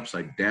swimming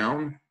upside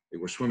down. They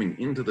were swimming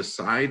into the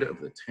side of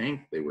the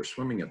tank. They were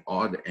swimming at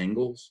odd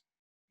angles.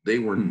 They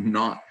were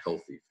not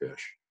healthy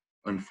fish.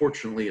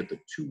 Unfortunately, at the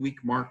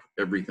 2-week mark,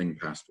 everything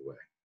passed away.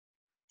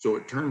 So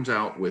it turns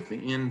out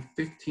within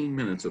 15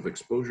 minutes of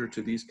exposure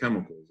to these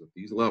chemicals at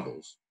these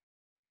levels,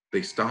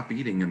 they stop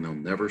eating and they'll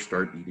never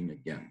start eating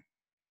again.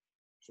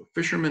 So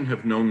fishermen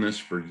have known this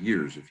for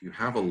years. If you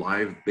have a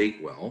live bait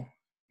well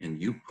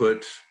and you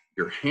put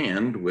your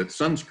hand with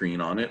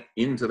sunscreen on it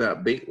into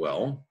that bait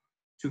well,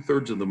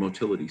 2/3 of the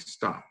motility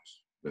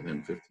stops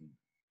within 15 minutes,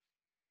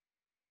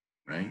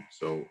 right?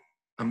 So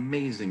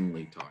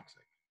amazingly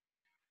toxic.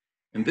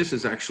 And this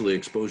is actually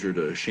exposure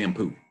to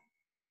shampoo.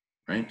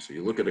 Right? So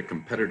you look at a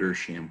competitor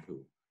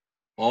shampoo.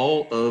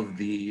 All of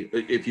the,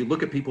 if you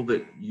look at people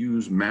that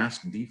use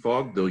mask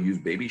defog, they'll use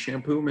baby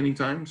shampoo many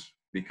times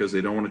because they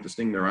don't want it to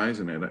sting their eyes,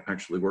 and it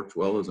actually works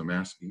well as a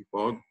mask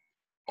defog.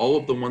 All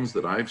of the ones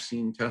that I've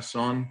seen tests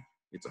on,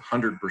 it's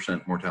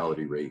 100%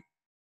 mortality rate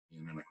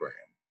in an aquarium.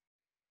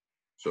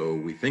 So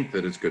we think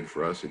that it's good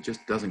for us. It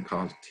just doesn't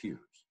cause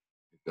tears.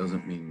 It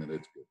doesn't mean that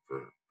it's good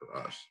for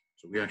us.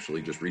 So we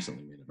actually just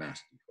recently made a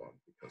mask defog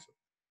because of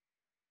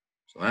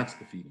it. So that's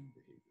the feeding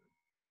behavior.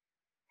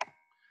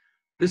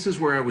 This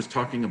is where I was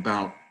talking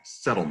about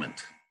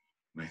settlement.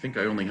 And I think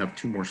I only have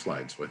 2 more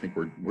slides, so I think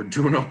we're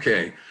doing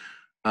okay.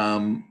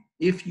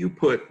 If you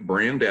put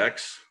brand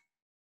X,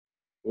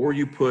 or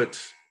you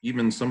put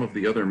even some of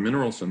the other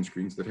mineral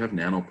sunscreens that have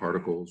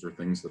nanoparticles or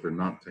things that are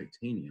not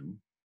titanium,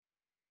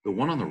 the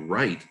one on the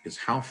right is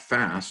how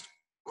fast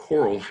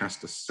coral has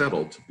to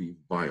settle to be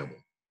viable.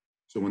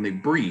 So when they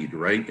breed,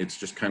 right, it's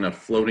just kind of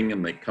floating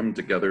and they come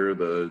together,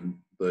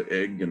 the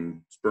egg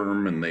and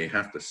sperm, and they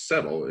have to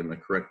settle in the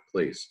correct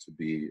place to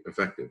be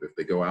effective. If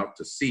they go out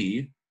to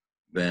sea,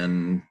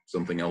 then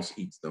something else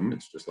eats them.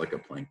 It's just like a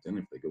plankton.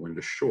 If they go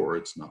into shore,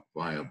 it's not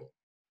viable.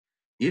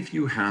 If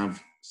you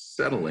have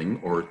settling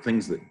or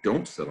things that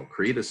don't settle,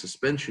 create a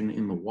suspension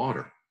in the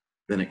water,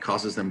 then it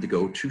causes them to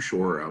go to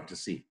shore or out to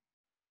sea.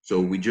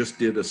 So we just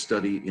did a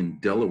study in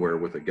Delaware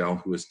with a gal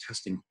who was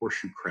testing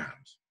horseshoe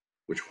crabs,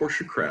 which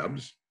horseshoe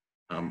crabs,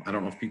 I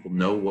don't know if people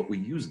know what we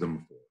use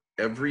them for.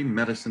 Every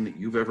medicine that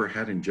you've ever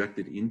had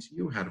injected into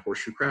you had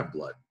horseshoe crab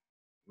blood.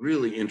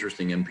 Really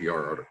interesting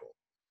NPR article.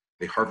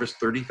 They harvest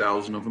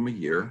 30,000 of them a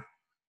year.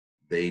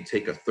 They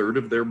take a third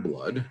of their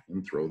blood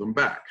and throw them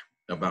back.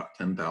 About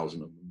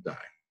 10,000 of them die.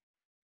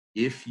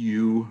 If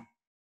you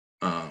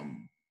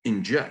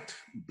inject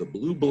the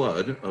blue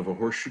blood of a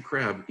horseshoe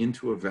crab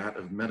into a vat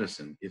of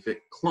medicine, if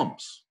it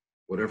clumps,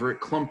 whatever it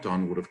clumped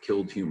on would have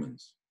killed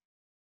humans.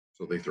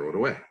 So they throw it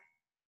away.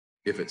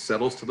 If it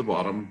settles to the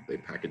bottom, they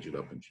package it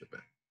up and ship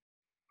it.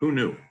 Who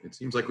knew? It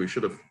seems like we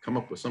should have come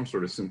up with some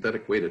sort of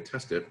synthetic way to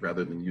test it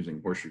rather than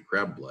using horseshoe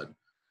crab blood.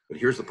 But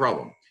here's the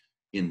problem.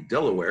 In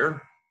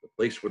Delaware, the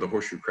place where the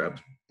horseshoe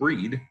crabs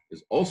breed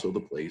is also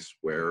the place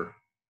where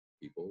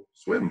people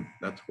swim.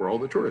 That's where all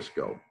the tourists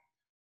go.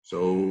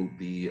 So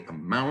the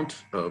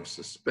amount of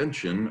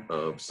suspension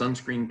of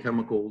sunscreen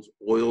chemicals,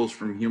 oils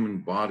from human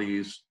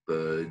bodies,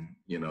 the,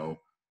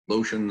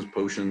 lotions,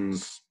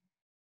 potions,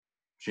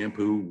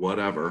 shampoo,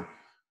 whatever,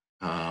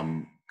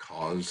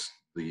 cause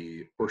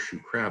the horseshoe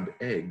crab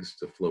eggs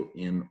to float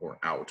in or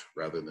out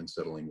rather than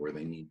settling where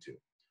they need to.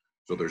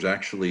 So there's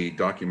actually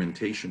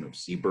documentation of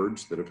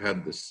seabirds that have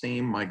had the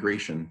same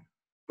migration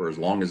for as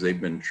long as they've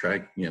been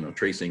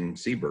tracing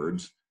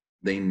seabirds.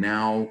 They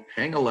now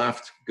hang a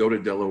left, go to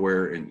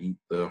Delaware, and eat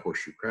the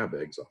horseshoe crab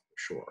eggs off the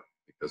shore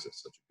because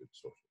it's such a good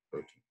source of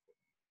protein.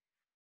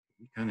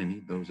 We kind of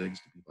need those eggs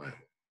to be viable.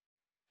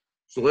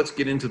 So let's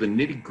get into the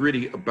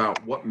nitty-gritty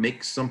about what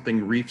makes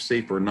something reef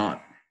safe or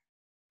not.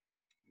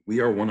 We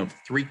are one of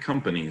 3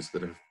 companies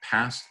that have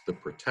passed the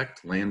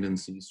Protect Land and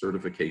Sea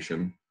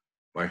certification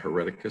by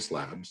Hereticus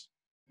Labs,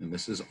 and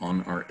this is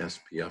on our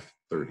SPF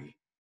 30.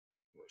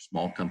 We're a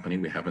small company.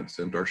 We haven't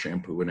sent our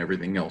shampoo and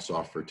everything else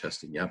off for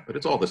testing yet, but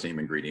it's all the same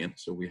ingredient,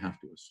 so we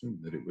have to assume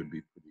that it would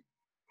be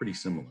pretty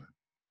similar.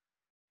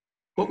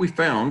 What we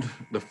found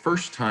the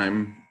first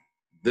time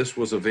this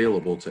was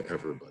available to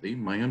everybody,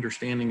 my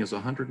understanding is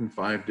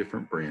 105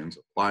 different brands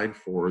applied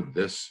for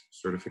this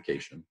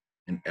certification,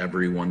 and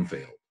everyone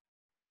failed,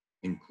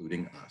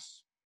 including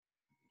us.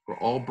 For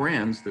all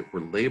brands that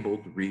were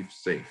labeled reef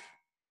safe.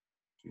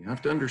 So you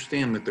have to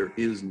understand that there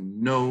is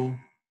no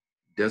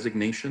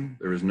designation,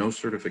 there is no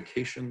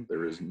certification,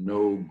 there is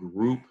no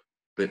group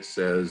that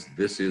says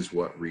this is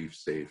what reef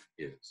safe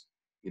is.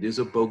 It is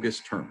a bogus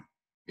term.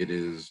 It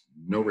is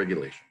no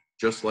regulation.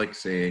 Just like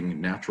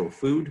saying natural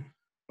food,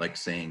 like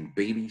saying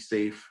baby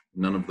safe,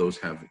 none of those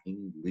have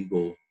any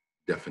legal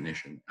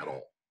definition at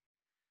all.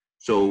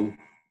 So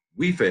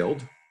we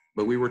failed,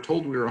 but we were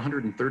told we were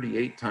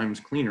 138 times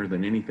cleaner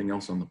than anything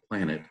else on the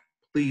planet.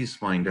 Please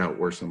find out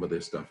where some of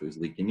this stuff is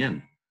leaking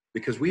in,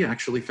 because we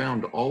actually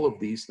found all of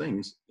these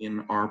things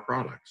in our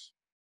products.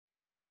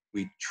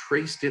 We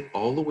traced it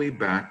all the way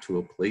back to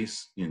a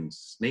place in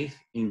Snaith,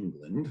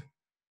 England,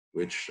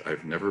 which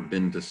I've never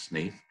been to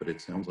Snaith, but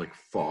it sounds like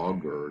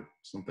fog or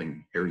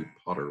something Harry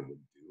Potter would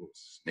do.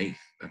 Snaith,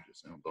 that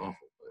just sounds awful,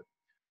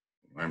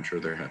 but I'm sure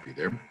they're happy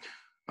there.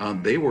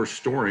 They were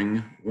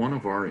storing one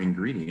of our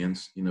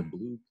ingredients in a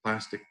blue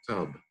plastic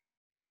tub.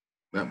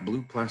 That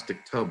blue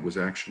plastic tub was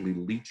actually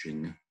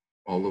leaching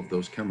all of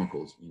those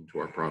chemicals into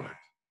our product.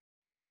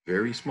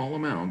 Very small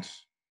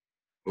amounts,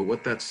 but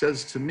what that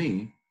says to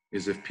me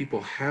is if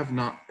people have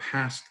not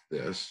passed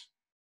this,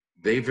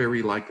 they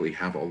very likely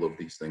have all of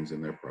these things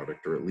in their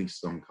product, or at least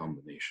some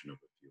combination of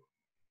a few.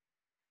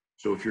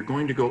 So if you're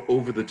going to go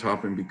over the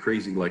top and be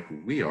crazy like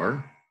we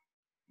are,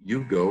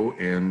 you go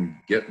and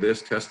get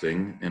this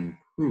testing and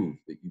prove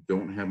that you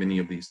don't have any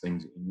of these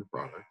things in your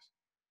product.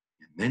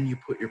 And then you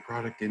put your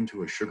product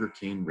into a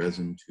sugarcane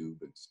resin tube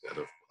instead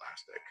of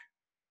plastic.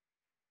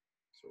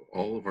 So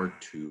all of our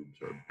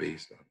tubes are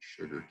based on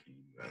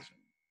sugarcane resin.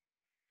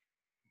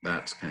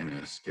 That's kind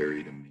of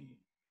scary to me.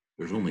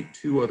 There's only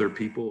 2 other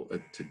people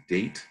to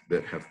date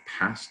that have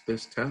passed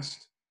this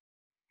test.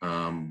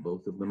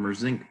 Both of them are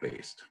zinc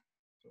based.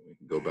 So we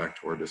can go back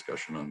to our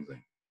discussion on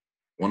zinc.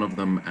 One of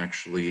them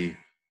actually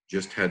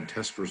just had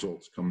test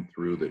results come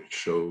through that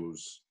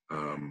shows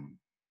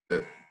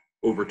that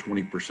over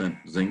 20%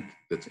 zinc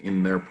that's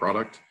in their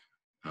product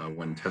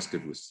when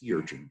tested with sea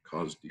urchin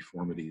caused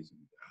deformities and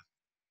death.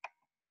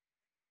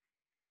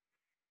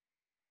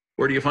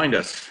 Where do you find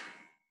us?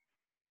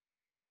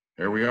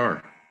 There we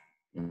are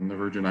in the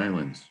Virgin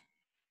Islands.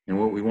 And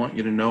what we want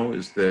you to know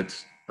is that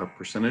a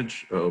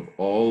percentage of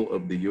all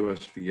of the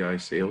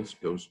USVI sales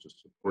goes to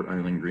support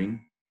Island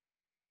Green.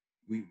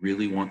 We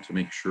really want to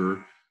make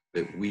sure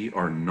that we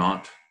are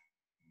not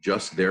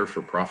just there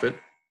for profit.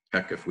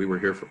 Heck, if we were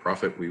here for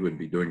profit, we would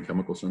be doing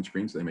chemical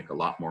sunscreens. They make a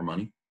lot more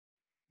money,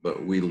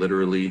 but we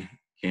literally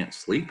can't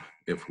sleep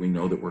if we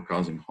know that we're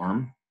causing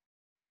harm.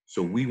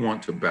 So we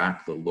want to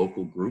back the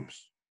local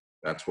groups.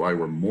 That's why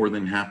we're more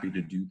than happy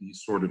to do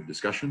these sort of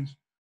discussions,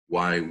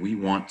 why we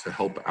want to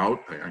help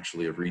out. I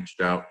actually have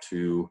reached out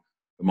to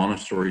the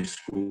Montessori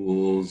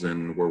schools,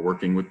 and we're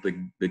working with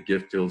the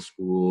Gift Hill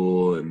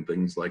School and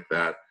things like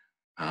that.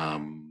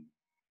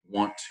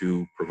 Want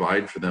to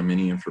provide for them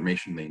any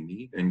information they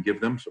need and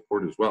give them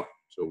support as well,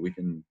 so we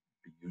can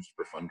be used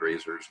for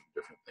fundraisers and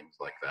different things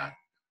like that.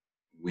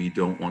 We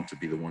don't want to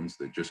be the ones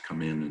that just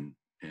come in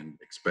and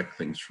expect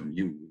things from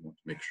you. We want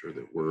to make sure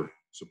that we're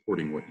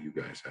supporting what you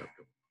guys have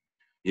going.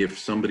 If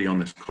somebody on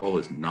this call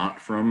is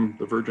not from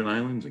the Virgin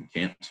Islands and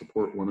can't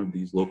support one of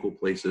these local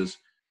places,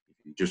 if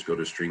you just go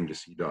to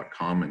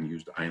streamtosea.com and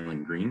use the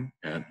Island Green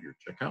at your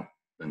checkout,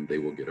 then they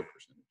will get a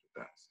percentage of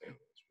that sale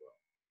as well.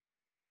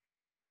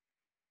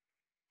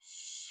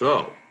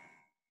 So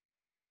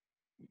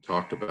we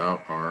talked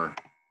about our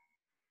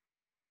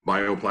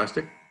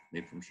bioplastic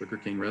made from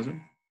sugarcane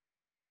resin.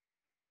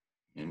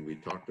 And we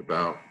talked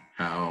about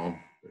how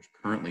there's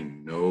currently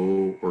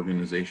no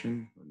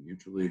organization or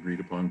mutually agreed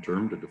upon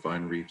term to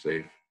define reef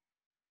safe.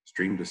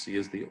 Stream to Sea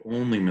is the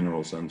only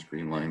mineral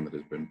sunscreen line that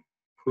has been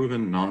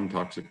proven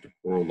non-toxic to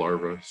coral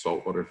larvae,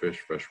 saltwater fish,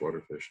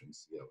 freshwater fish, and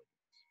C. elegans.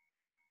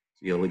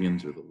 C.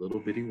 elegans are the little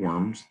bitty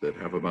worms that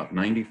have about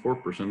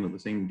 94% of the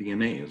same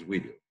DNA as we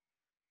do.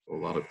 So a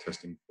lot of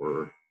testing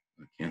for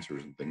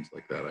cancers and things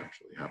like that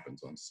actually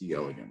happens on C.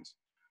 elegans.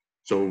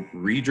 So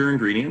read your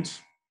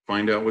ingredients,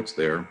 find out what's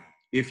there.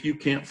 If you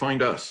can't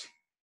find us,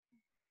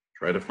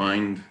 try to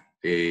find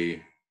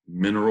a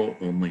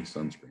mineral-only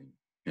sunscreen,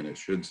 and it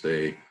should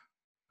say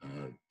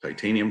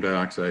titanium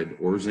dioxide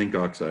or zinc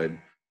oxide,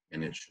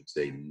 and it should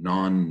say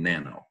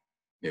non-nano.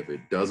 If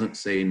it doesn't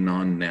say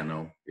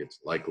non-nano, it's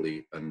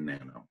likely a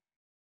nano.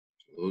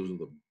 So those are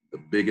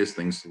the biggest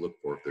things to look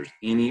for. If there's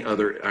any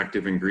other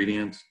active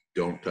ingredients,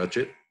 don't touch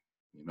it.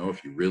 You know,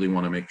 if you really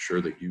want to make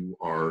sure that you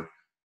are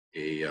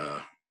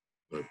a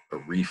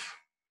reef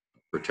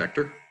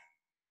protector,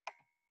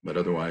 but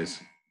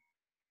otherwise,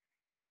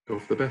 go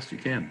for the best you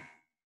can.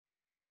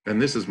 And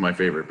this is my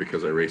favorite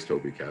because I race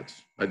Toby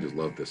cats. I just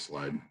love this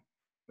slide. It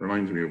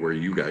reminds me of where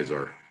you guys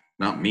are,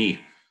 not me.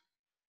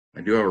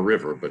 I do have a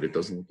river, but it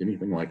doesn't look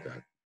anything like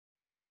that.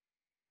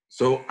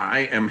 So I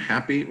am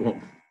happy. Well,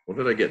 what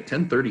did I get?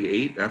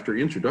 10:38 after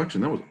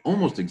introduction. That was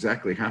almost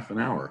exactly half an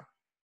hour.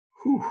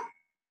 Whew.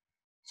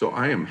 So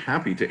I am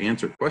happy to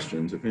answer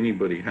questions if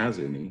anybody has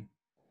any.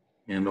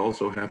 And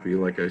also happy,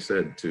 like I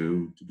said,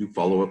 to do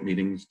follow-up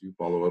meetings, do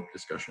follow-up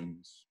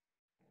discussions,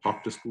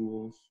 talk to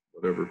schools,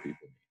 whatever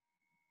people need.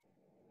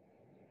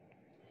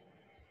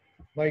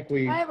 Mike,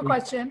 I have a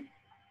question.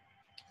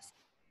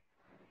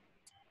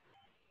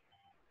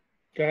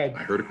 Go ahead.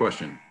 I heard a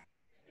question.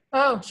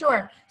 Oh,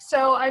 sure.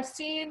 So I've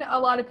seen a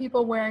lot of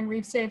people wearing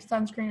Reef Safe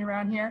sunscreen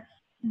around here,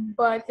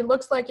 but it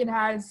looks like it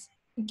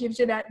gives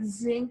you that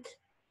zinc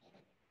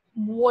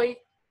white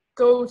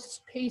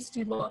ghost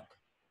pasty look.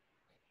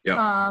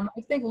 Yeah.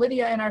 I think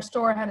Lydia in our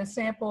store had a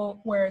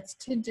sample where it's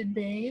tinted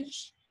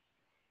beige.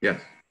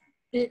 Yes.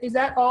 Is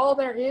that all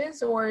there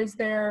is, or is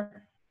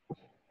there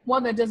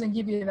one that doesn't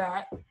give you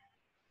that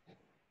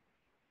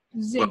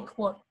zinc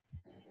look?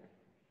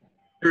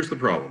 Here's the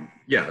problem.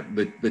 Yeah,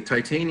 the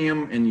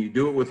titanium, and you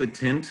do it with a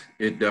tint,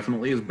 it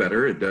definitely is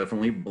better. It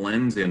definitely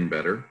blends in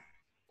better.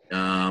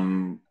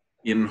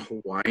 In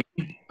Hawaii,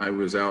 I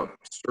was out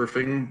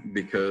surfing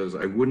because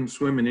I wouldn't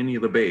swim in any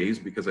of the bays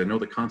because I know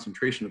the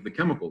concentration of the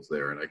chemicals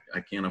there, and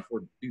I can't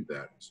afford to do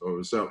that. So I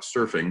was out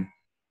surfing,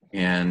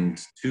 and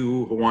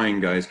two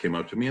Hawaiian guys came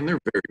up to me, and they're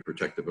very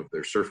protective of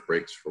their surf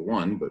breaks for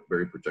one, but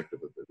very protective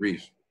of their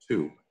reefs for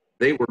two.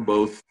 They were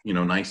both, you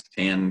know, nice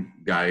tan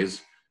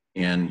guys,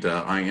 and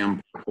I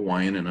am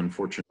Hawaiian, and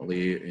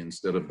unfortunately,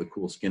 instead of the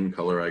cool skin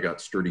color, I got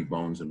sturdy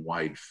bones and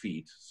wide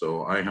feet,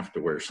 so I have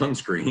to wear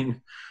sunscreen.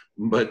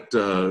 But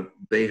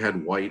they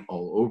had white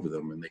all over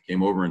them, and they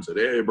came over and said,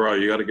 "Hey, bro,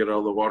 you got to get out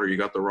of the water. You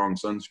got the wrong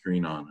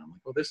sunscreen on." I'm like,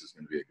 "Well, this is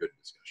going to be a good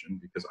discussion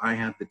because I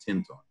had the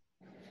tint on."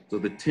 So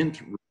the tint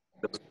really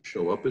doesn't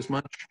show up as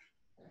much.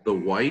 The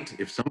white,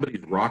 if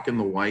somebody's rocking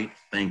the white,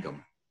 thank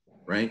them,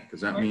 right?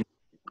 Because that means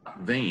not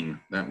vain.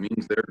 That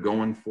means they're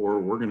going for,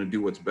 we're going to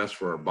do what's best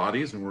for our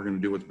bodies, and we're going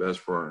to do what's best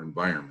for our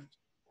environment.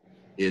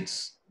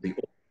 It's the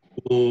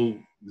old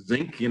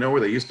zinc, you know, where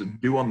they used to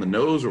do on the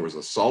nose, or was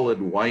a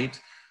solid white.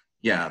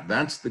 Yeah,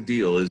 that's the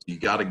deal, is you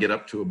got to get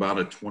up to about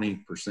a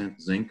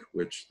 20% zinc,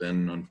 which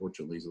then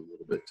unfortunately is a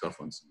little bit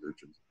tough on sea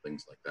urchins and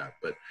things like that.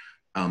 But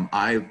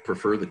I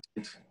prefer the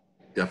tint,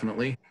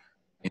 definitely.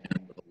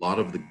 And a lot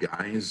of the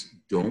guys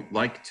don't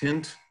like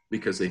tint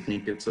because they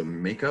think it's a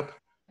makeup.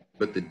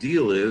 But the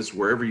deal is,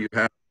 wherever you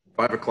have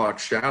 5 o'clock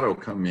shadow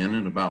come in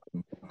and about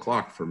 1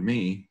 o'clock for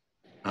me,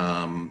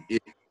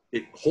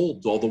 it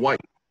holds all the white,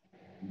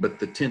 but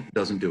the tint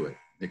doesn't do it.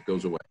 It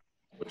goes away.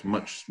 It's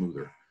much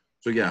smoother.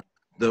 So yeah.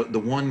 The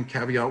one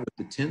caveat with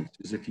the tint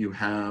is if you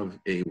have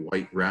a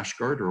white rash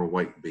guard or a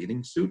white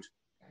bathing suit,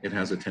 it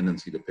has a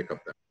tendency to pick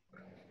up that.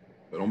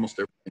 But almost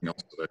everything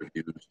else that I've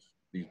used,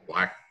 these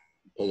black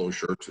polo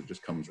shirts, it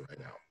just comes right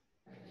out.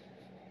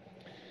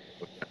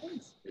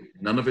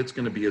 None of it's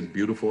going to be as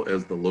beautiful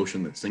as the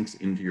lotion that sinks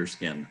into your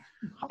skin.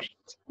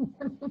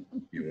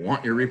 You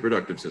want your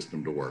reproductive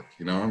system to work,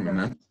 you know? I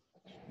mean,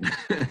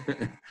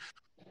 that.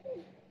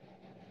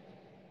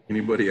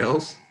 Anybody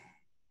else?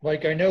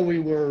 Like, I know we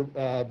were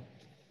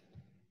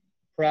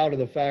proud of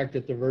the fact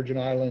that the Virgin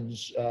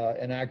Islands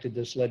enacted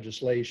this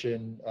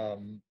legislation,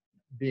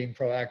 being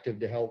proactive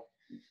to help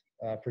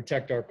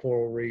protect our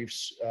coral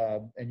reefs,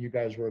 and you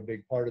guys were a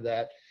big part of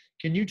that.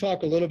 Can you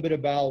talk a little bit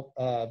about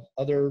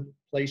other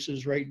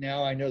places right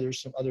now? I know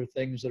there's some other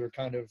things that are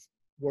kind of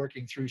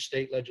working through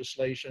state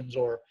legislations,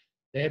 or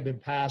they have been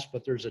passed,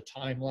 but there's a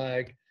time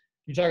lag. Can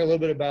you talk a little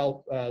bit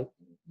about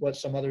what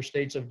some other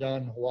states have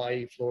done,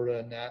 Hawaii, Florida,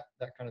 and that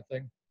kind of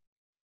thing?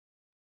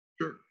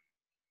 Sure.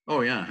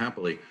 Oh yeah,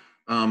 happily.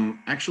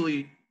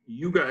 Actually,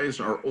 you guys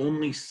are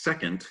only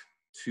second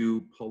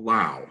to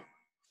Palau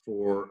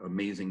for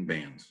amazing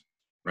bans,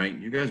 right?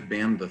 You guys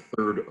banned the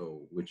third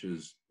O, which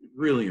is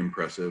really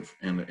impressive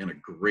and a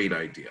great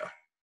idea.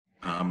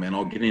 And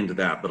I'll get into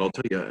that, but I'll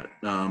tell you,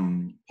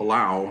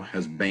 Palau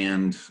has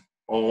banned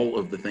all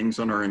of the things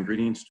on our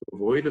ingredients to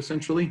avoid,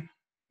 essentially.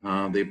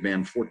 They've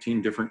banned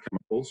 14 different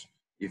chemicals.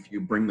 If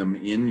you bring them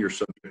in, you're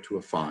subject to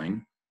a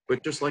fine.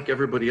 But just like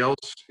everybody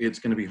else, it's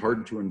going to be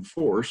hard to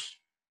enforce.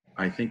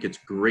 I think it's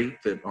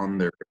great that on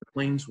their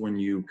airplanes, when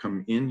you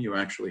come in, you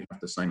actually have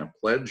to sign a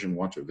pledge and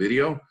watch a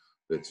video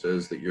that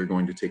says that you're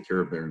going to take care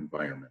of their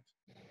environment.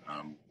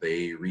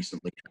 They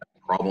recently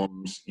had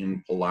problems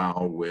in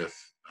Palau with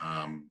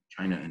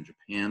China and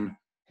Japan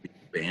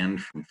being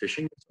banned from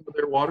fishing in some of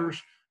their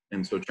waters.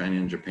 And so China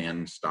and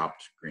Japan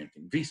stopped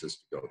granting visas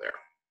to go there.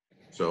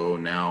 So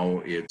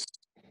now they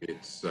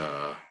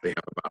have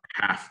about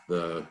half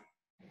the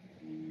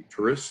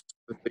tourists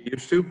that they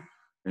used to.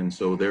 And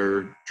so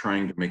they're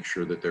trying to make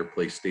sure that their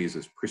place stays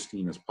as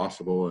pristine as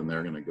possible, and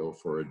they're going to go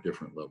for a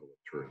different level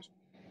of tourism.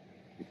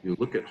 If you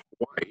look at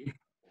Hawaii,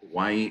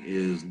 Hawaii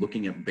is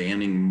looking at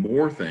banning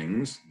more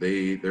things.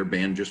 Their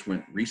ban just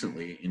went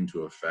recently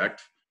into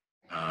effect.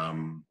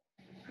 And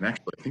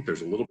actually, I think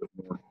there's a little bit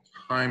more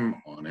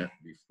time on it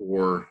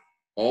before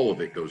all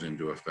of it goes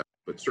into effect.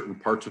 But certain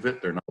parts of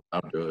it, they're not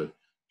allowed to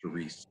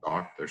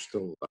restock. They're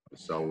still allowed to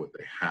sell what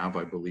they have,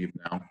 I believe,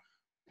 now.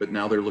 But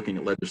now they're looking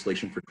at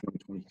legislation for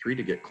 2023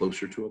 to get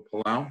closer to a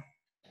Palau.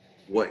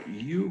 What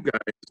you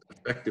guys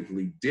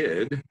effectively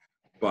did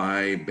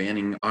by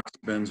banning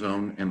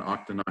oxybenzone and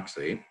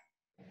octinoxate,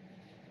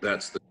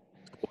 that's the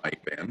Hawaii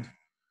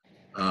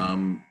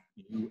ban,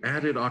 you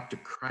added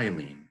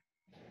octocrylene.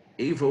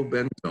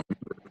 Avobenzone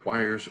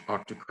requires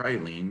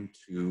octocrylene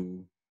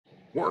to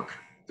work,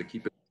 to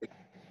keep it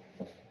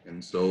safe.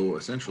 And so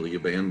essentially you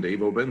banned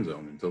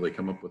avobenzone until they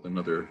come up with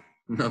another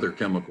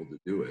chemical to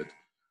do it.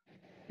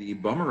 The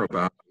bummer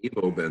about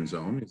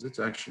avobenzone is it's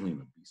actually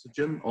an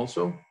obesogen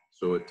also.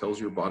 So it tells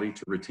your body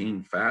to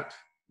retain fat.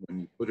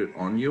 When you put it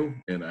on you,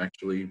 it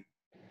actually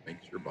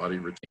makes your body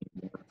retain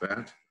more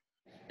fat.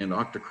 And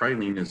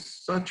octocrylene is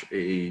such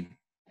a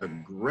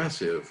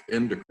aggressive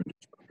endocrine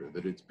disruptor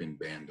that it's been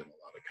banned in a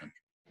lot of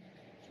countries.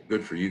 So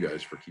good for you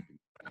guys for keeping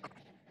it out.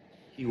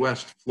 Key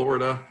West,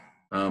 Florida,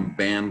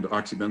 banned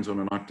oxybenzone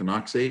and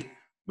octinoxate,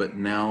 but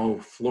now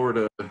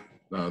Florida,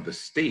 the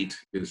state,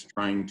 is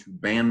trying to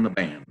ban the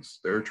bans.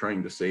 They're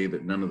trying to say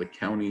that none of the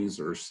counties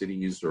or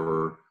cities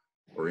or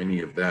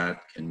any of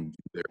that can do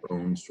their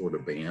own sort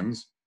of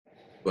bans.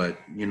 But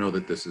you know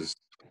that this is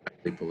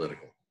highly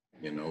political.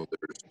 You know,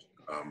 there's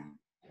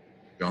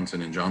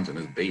Johnson & Johnson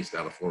is based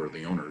out of Florida.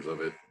 The owners of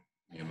it,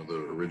 you know, the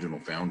original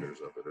founders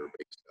of it are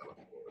based out of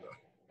Florida.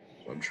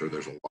 So I'm sure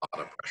there's a lot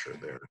of pressure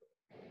there.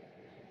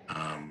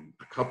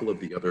 A couple of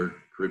the other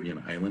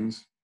Caribbean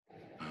islands,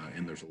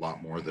 and there's a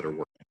lot more that are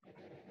working.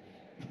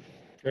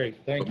 Great,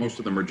 thank you. Most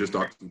of them are just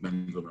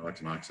oxybenzone or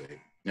octinoxate.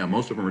 Yeah,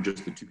 most of them are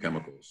just the two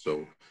chemicals.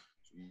 So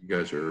you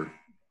guys are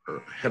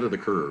ahead of the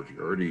curve.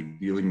 You're already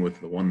dealing with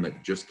the one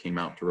that just came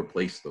out to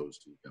replace those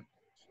two chemicals.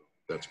 So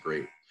that's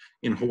great.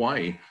 In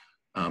Hawaii,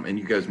 and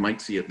you guys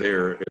might see it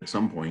there at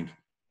some point,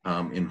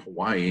 in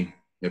Hawaii,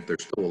 if they're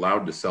still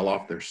allowed to sell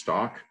off their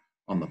stock,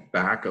 on the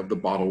back of the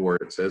bottle where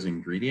it says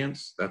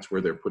ingredients, that's where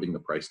they're putting the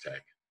price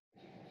tag,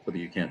 so that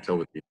you can't tell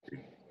what the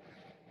ingredients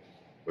are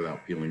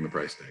without peeling the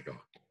price tag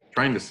off.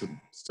 Trying to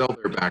sell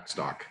their back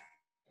stock.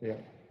 Yeah,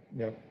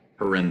 yeah.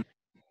 Horrendous.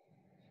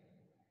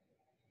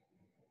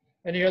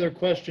 Any other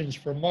questions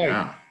for Mike?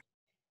 Yeah.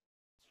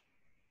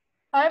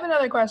 I have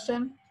another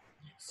question.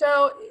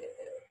 So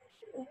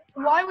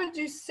why would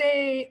you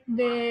say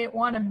they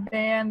want to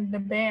ban the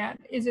ban?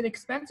 Is it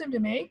expensive to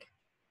make?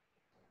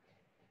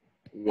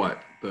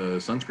 What, the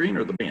sunscreen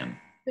or the ban?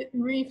 The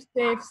Reef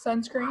Safe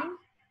sunscreen?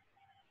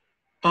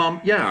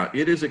 Yeah,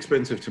 it is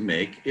expensive to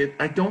make.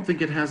 I don't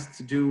think it has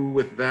to do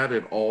with that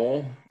at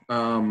all.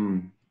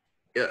 One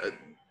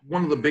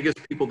of the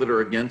biggest people that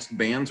are against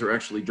bans are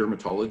actually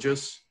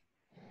dermatologists,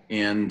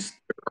 and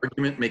their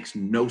argument makes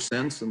no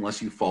sense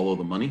unless you follow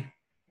the money,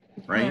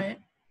 right?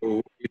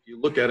 So if you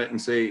look at it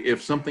and say,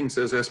 if something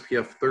says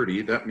SPF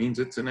 30, that means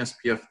it's an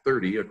SPF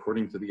 30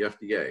 according to the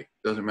FDA.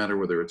 Doesn't matter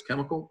whether it's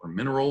chemical or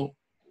mineral,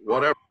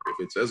 whatever.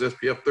 If it says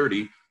SPF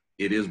 30,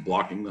 it is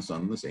blocking the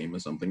sun the same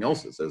as something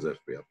else that says SPF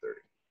 30,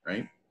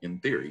 right? In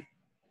theory.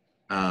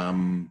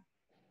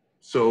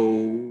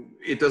 So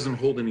it doesn't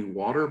hold any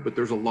water, but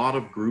there's a lot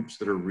of groups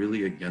that are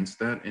really against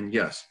that. And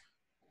yes,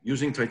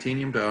 using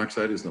titanium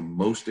dioxide is the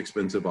most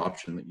expensive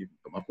option that you can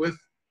come up with.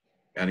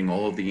 Adding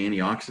all of the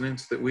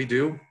antioxidants that we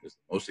do is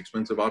the most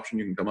expensive option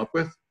you can come up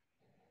with.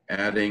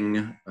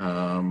 Adding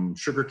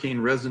sugarcane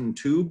resin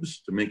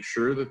tubes to make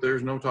sure that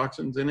there's no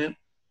toxins in it,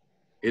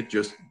 it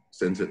just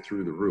sends it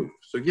through the roof.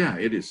 So yeah,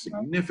 it is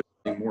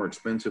significantly more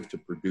expensive to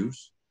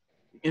produce.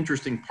 The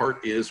interesting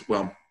part is,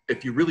 well,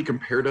 if you really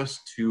compared us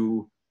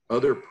to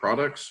other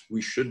products,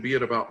 we should be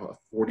at about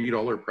a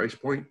 $40 price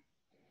point,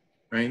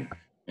 right?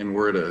 And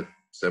we're at a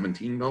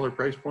 $17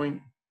 price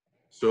point.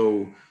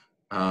 So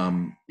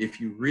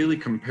if you really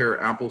compare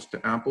apples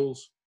to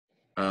apples,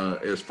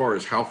 as far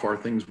as how far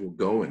things will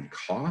go in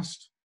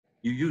cost,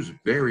 you use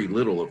very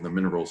little of the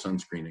mineral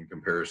sunscreen in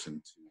comparison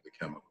to the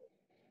chemical.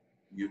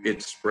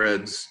 It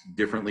spreads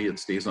differently. It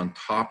stays on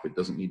top. It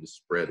doesn't need to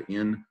spread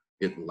in.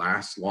 It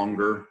lasts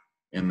longer,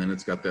 and then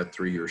it's got that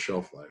 3-year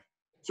shelf life.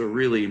 So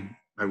really,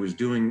 I was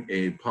doing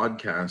a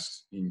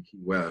podcast in Key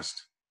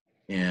West,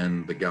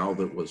 and the gal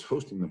that was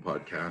hosting the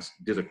podcast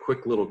did a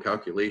quick little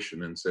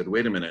calculation and said,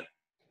 wait a minute,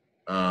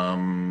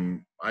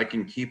 I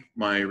can keep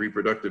my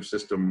reproductive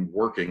system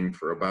working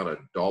for about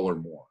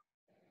 $1 more,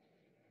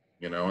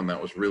 you know, and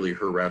that was really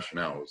her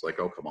rationale. It was like,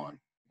 oh, come on,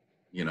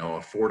 you know, a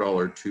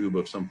 $4 tube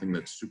of something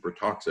that's super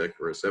toxic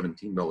or a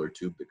 $17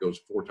 tube that goes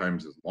 4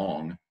 times as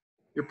long,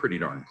 you're pretty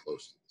darn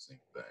close to the same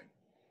thing,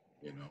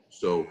 you know.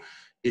 So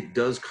it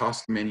does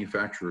cost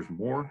manufacturers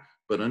more,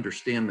 but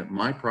understand that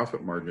my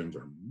profit margins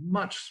are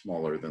much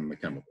smaller than the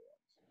chemical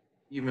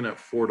ones. Even at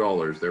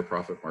 $4, their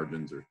profit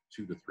margins are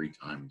 2 to 3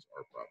 times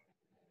our profit.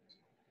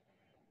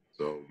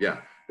 So yeah,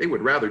 they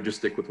would rather just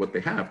stick with what they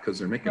have because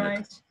they're making Right.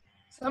 it.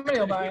 Somebody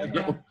will buy it.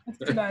 Yeah, that's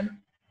too bad.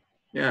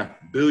 Yeah,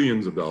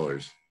 billions of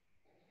dollars.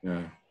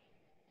 Yeah.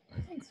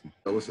 Thanks.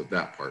 Jealous of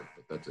that part,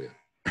 but that's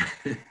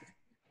it.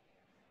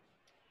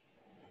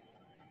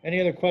 Any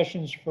other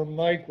questions for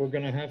Mike? We're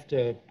going to have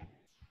to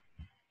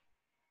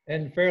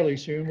end fairly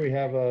soon. We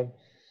have a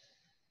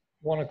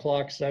 1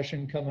 o'clock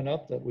session coming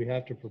up that we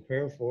have to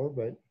prepare for.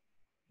 But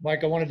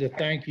Mike, I wanted to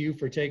thank you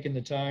for taking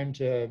the time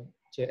to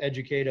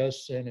educate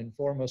us and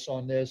inform us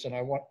on this. And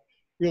I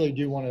really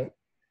do want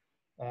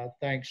to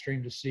thank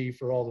Stream to Sea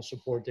for all the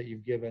support that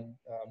you've given.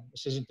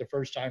 This isn't the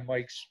first time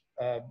Mike's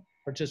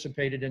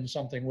participated in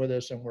something with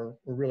us, and we're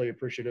really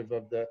appreciative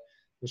of the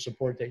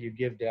support that you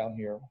give down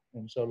here.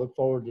 And so look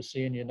forward to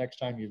seeing you next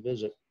time you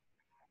visit.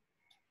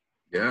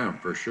 Yeah,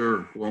 for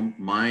sure. Well,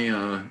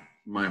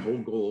 my whole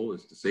goal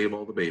is to save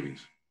all the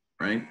babies,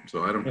 right?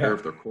 So I don't care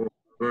if they're coral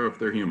or if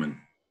they're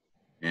human.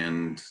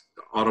 And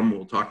Autumn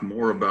will talk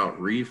more about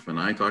Reef, and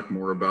I talk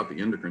more about the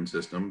endocrine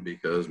system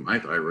because my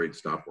thyroid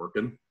stopped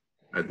working.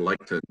 I'd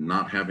like to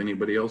not have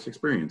anybody else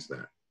experience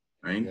that,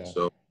 right? Yeah.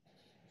 So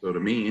to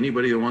me,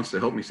 anybody that wants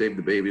to help me save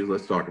the babies,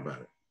 let's talk about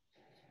it.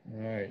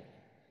 All right.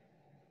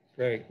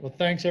 Great. Well,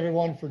 thanks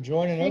everyone for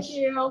joining us. Thank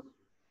you.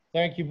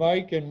 Thank you,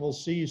 Mike, and we'll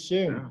see you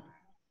soon. Yeah.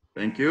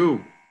 Thank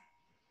you.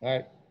 All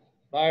right.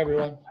 Bye,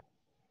 everyone.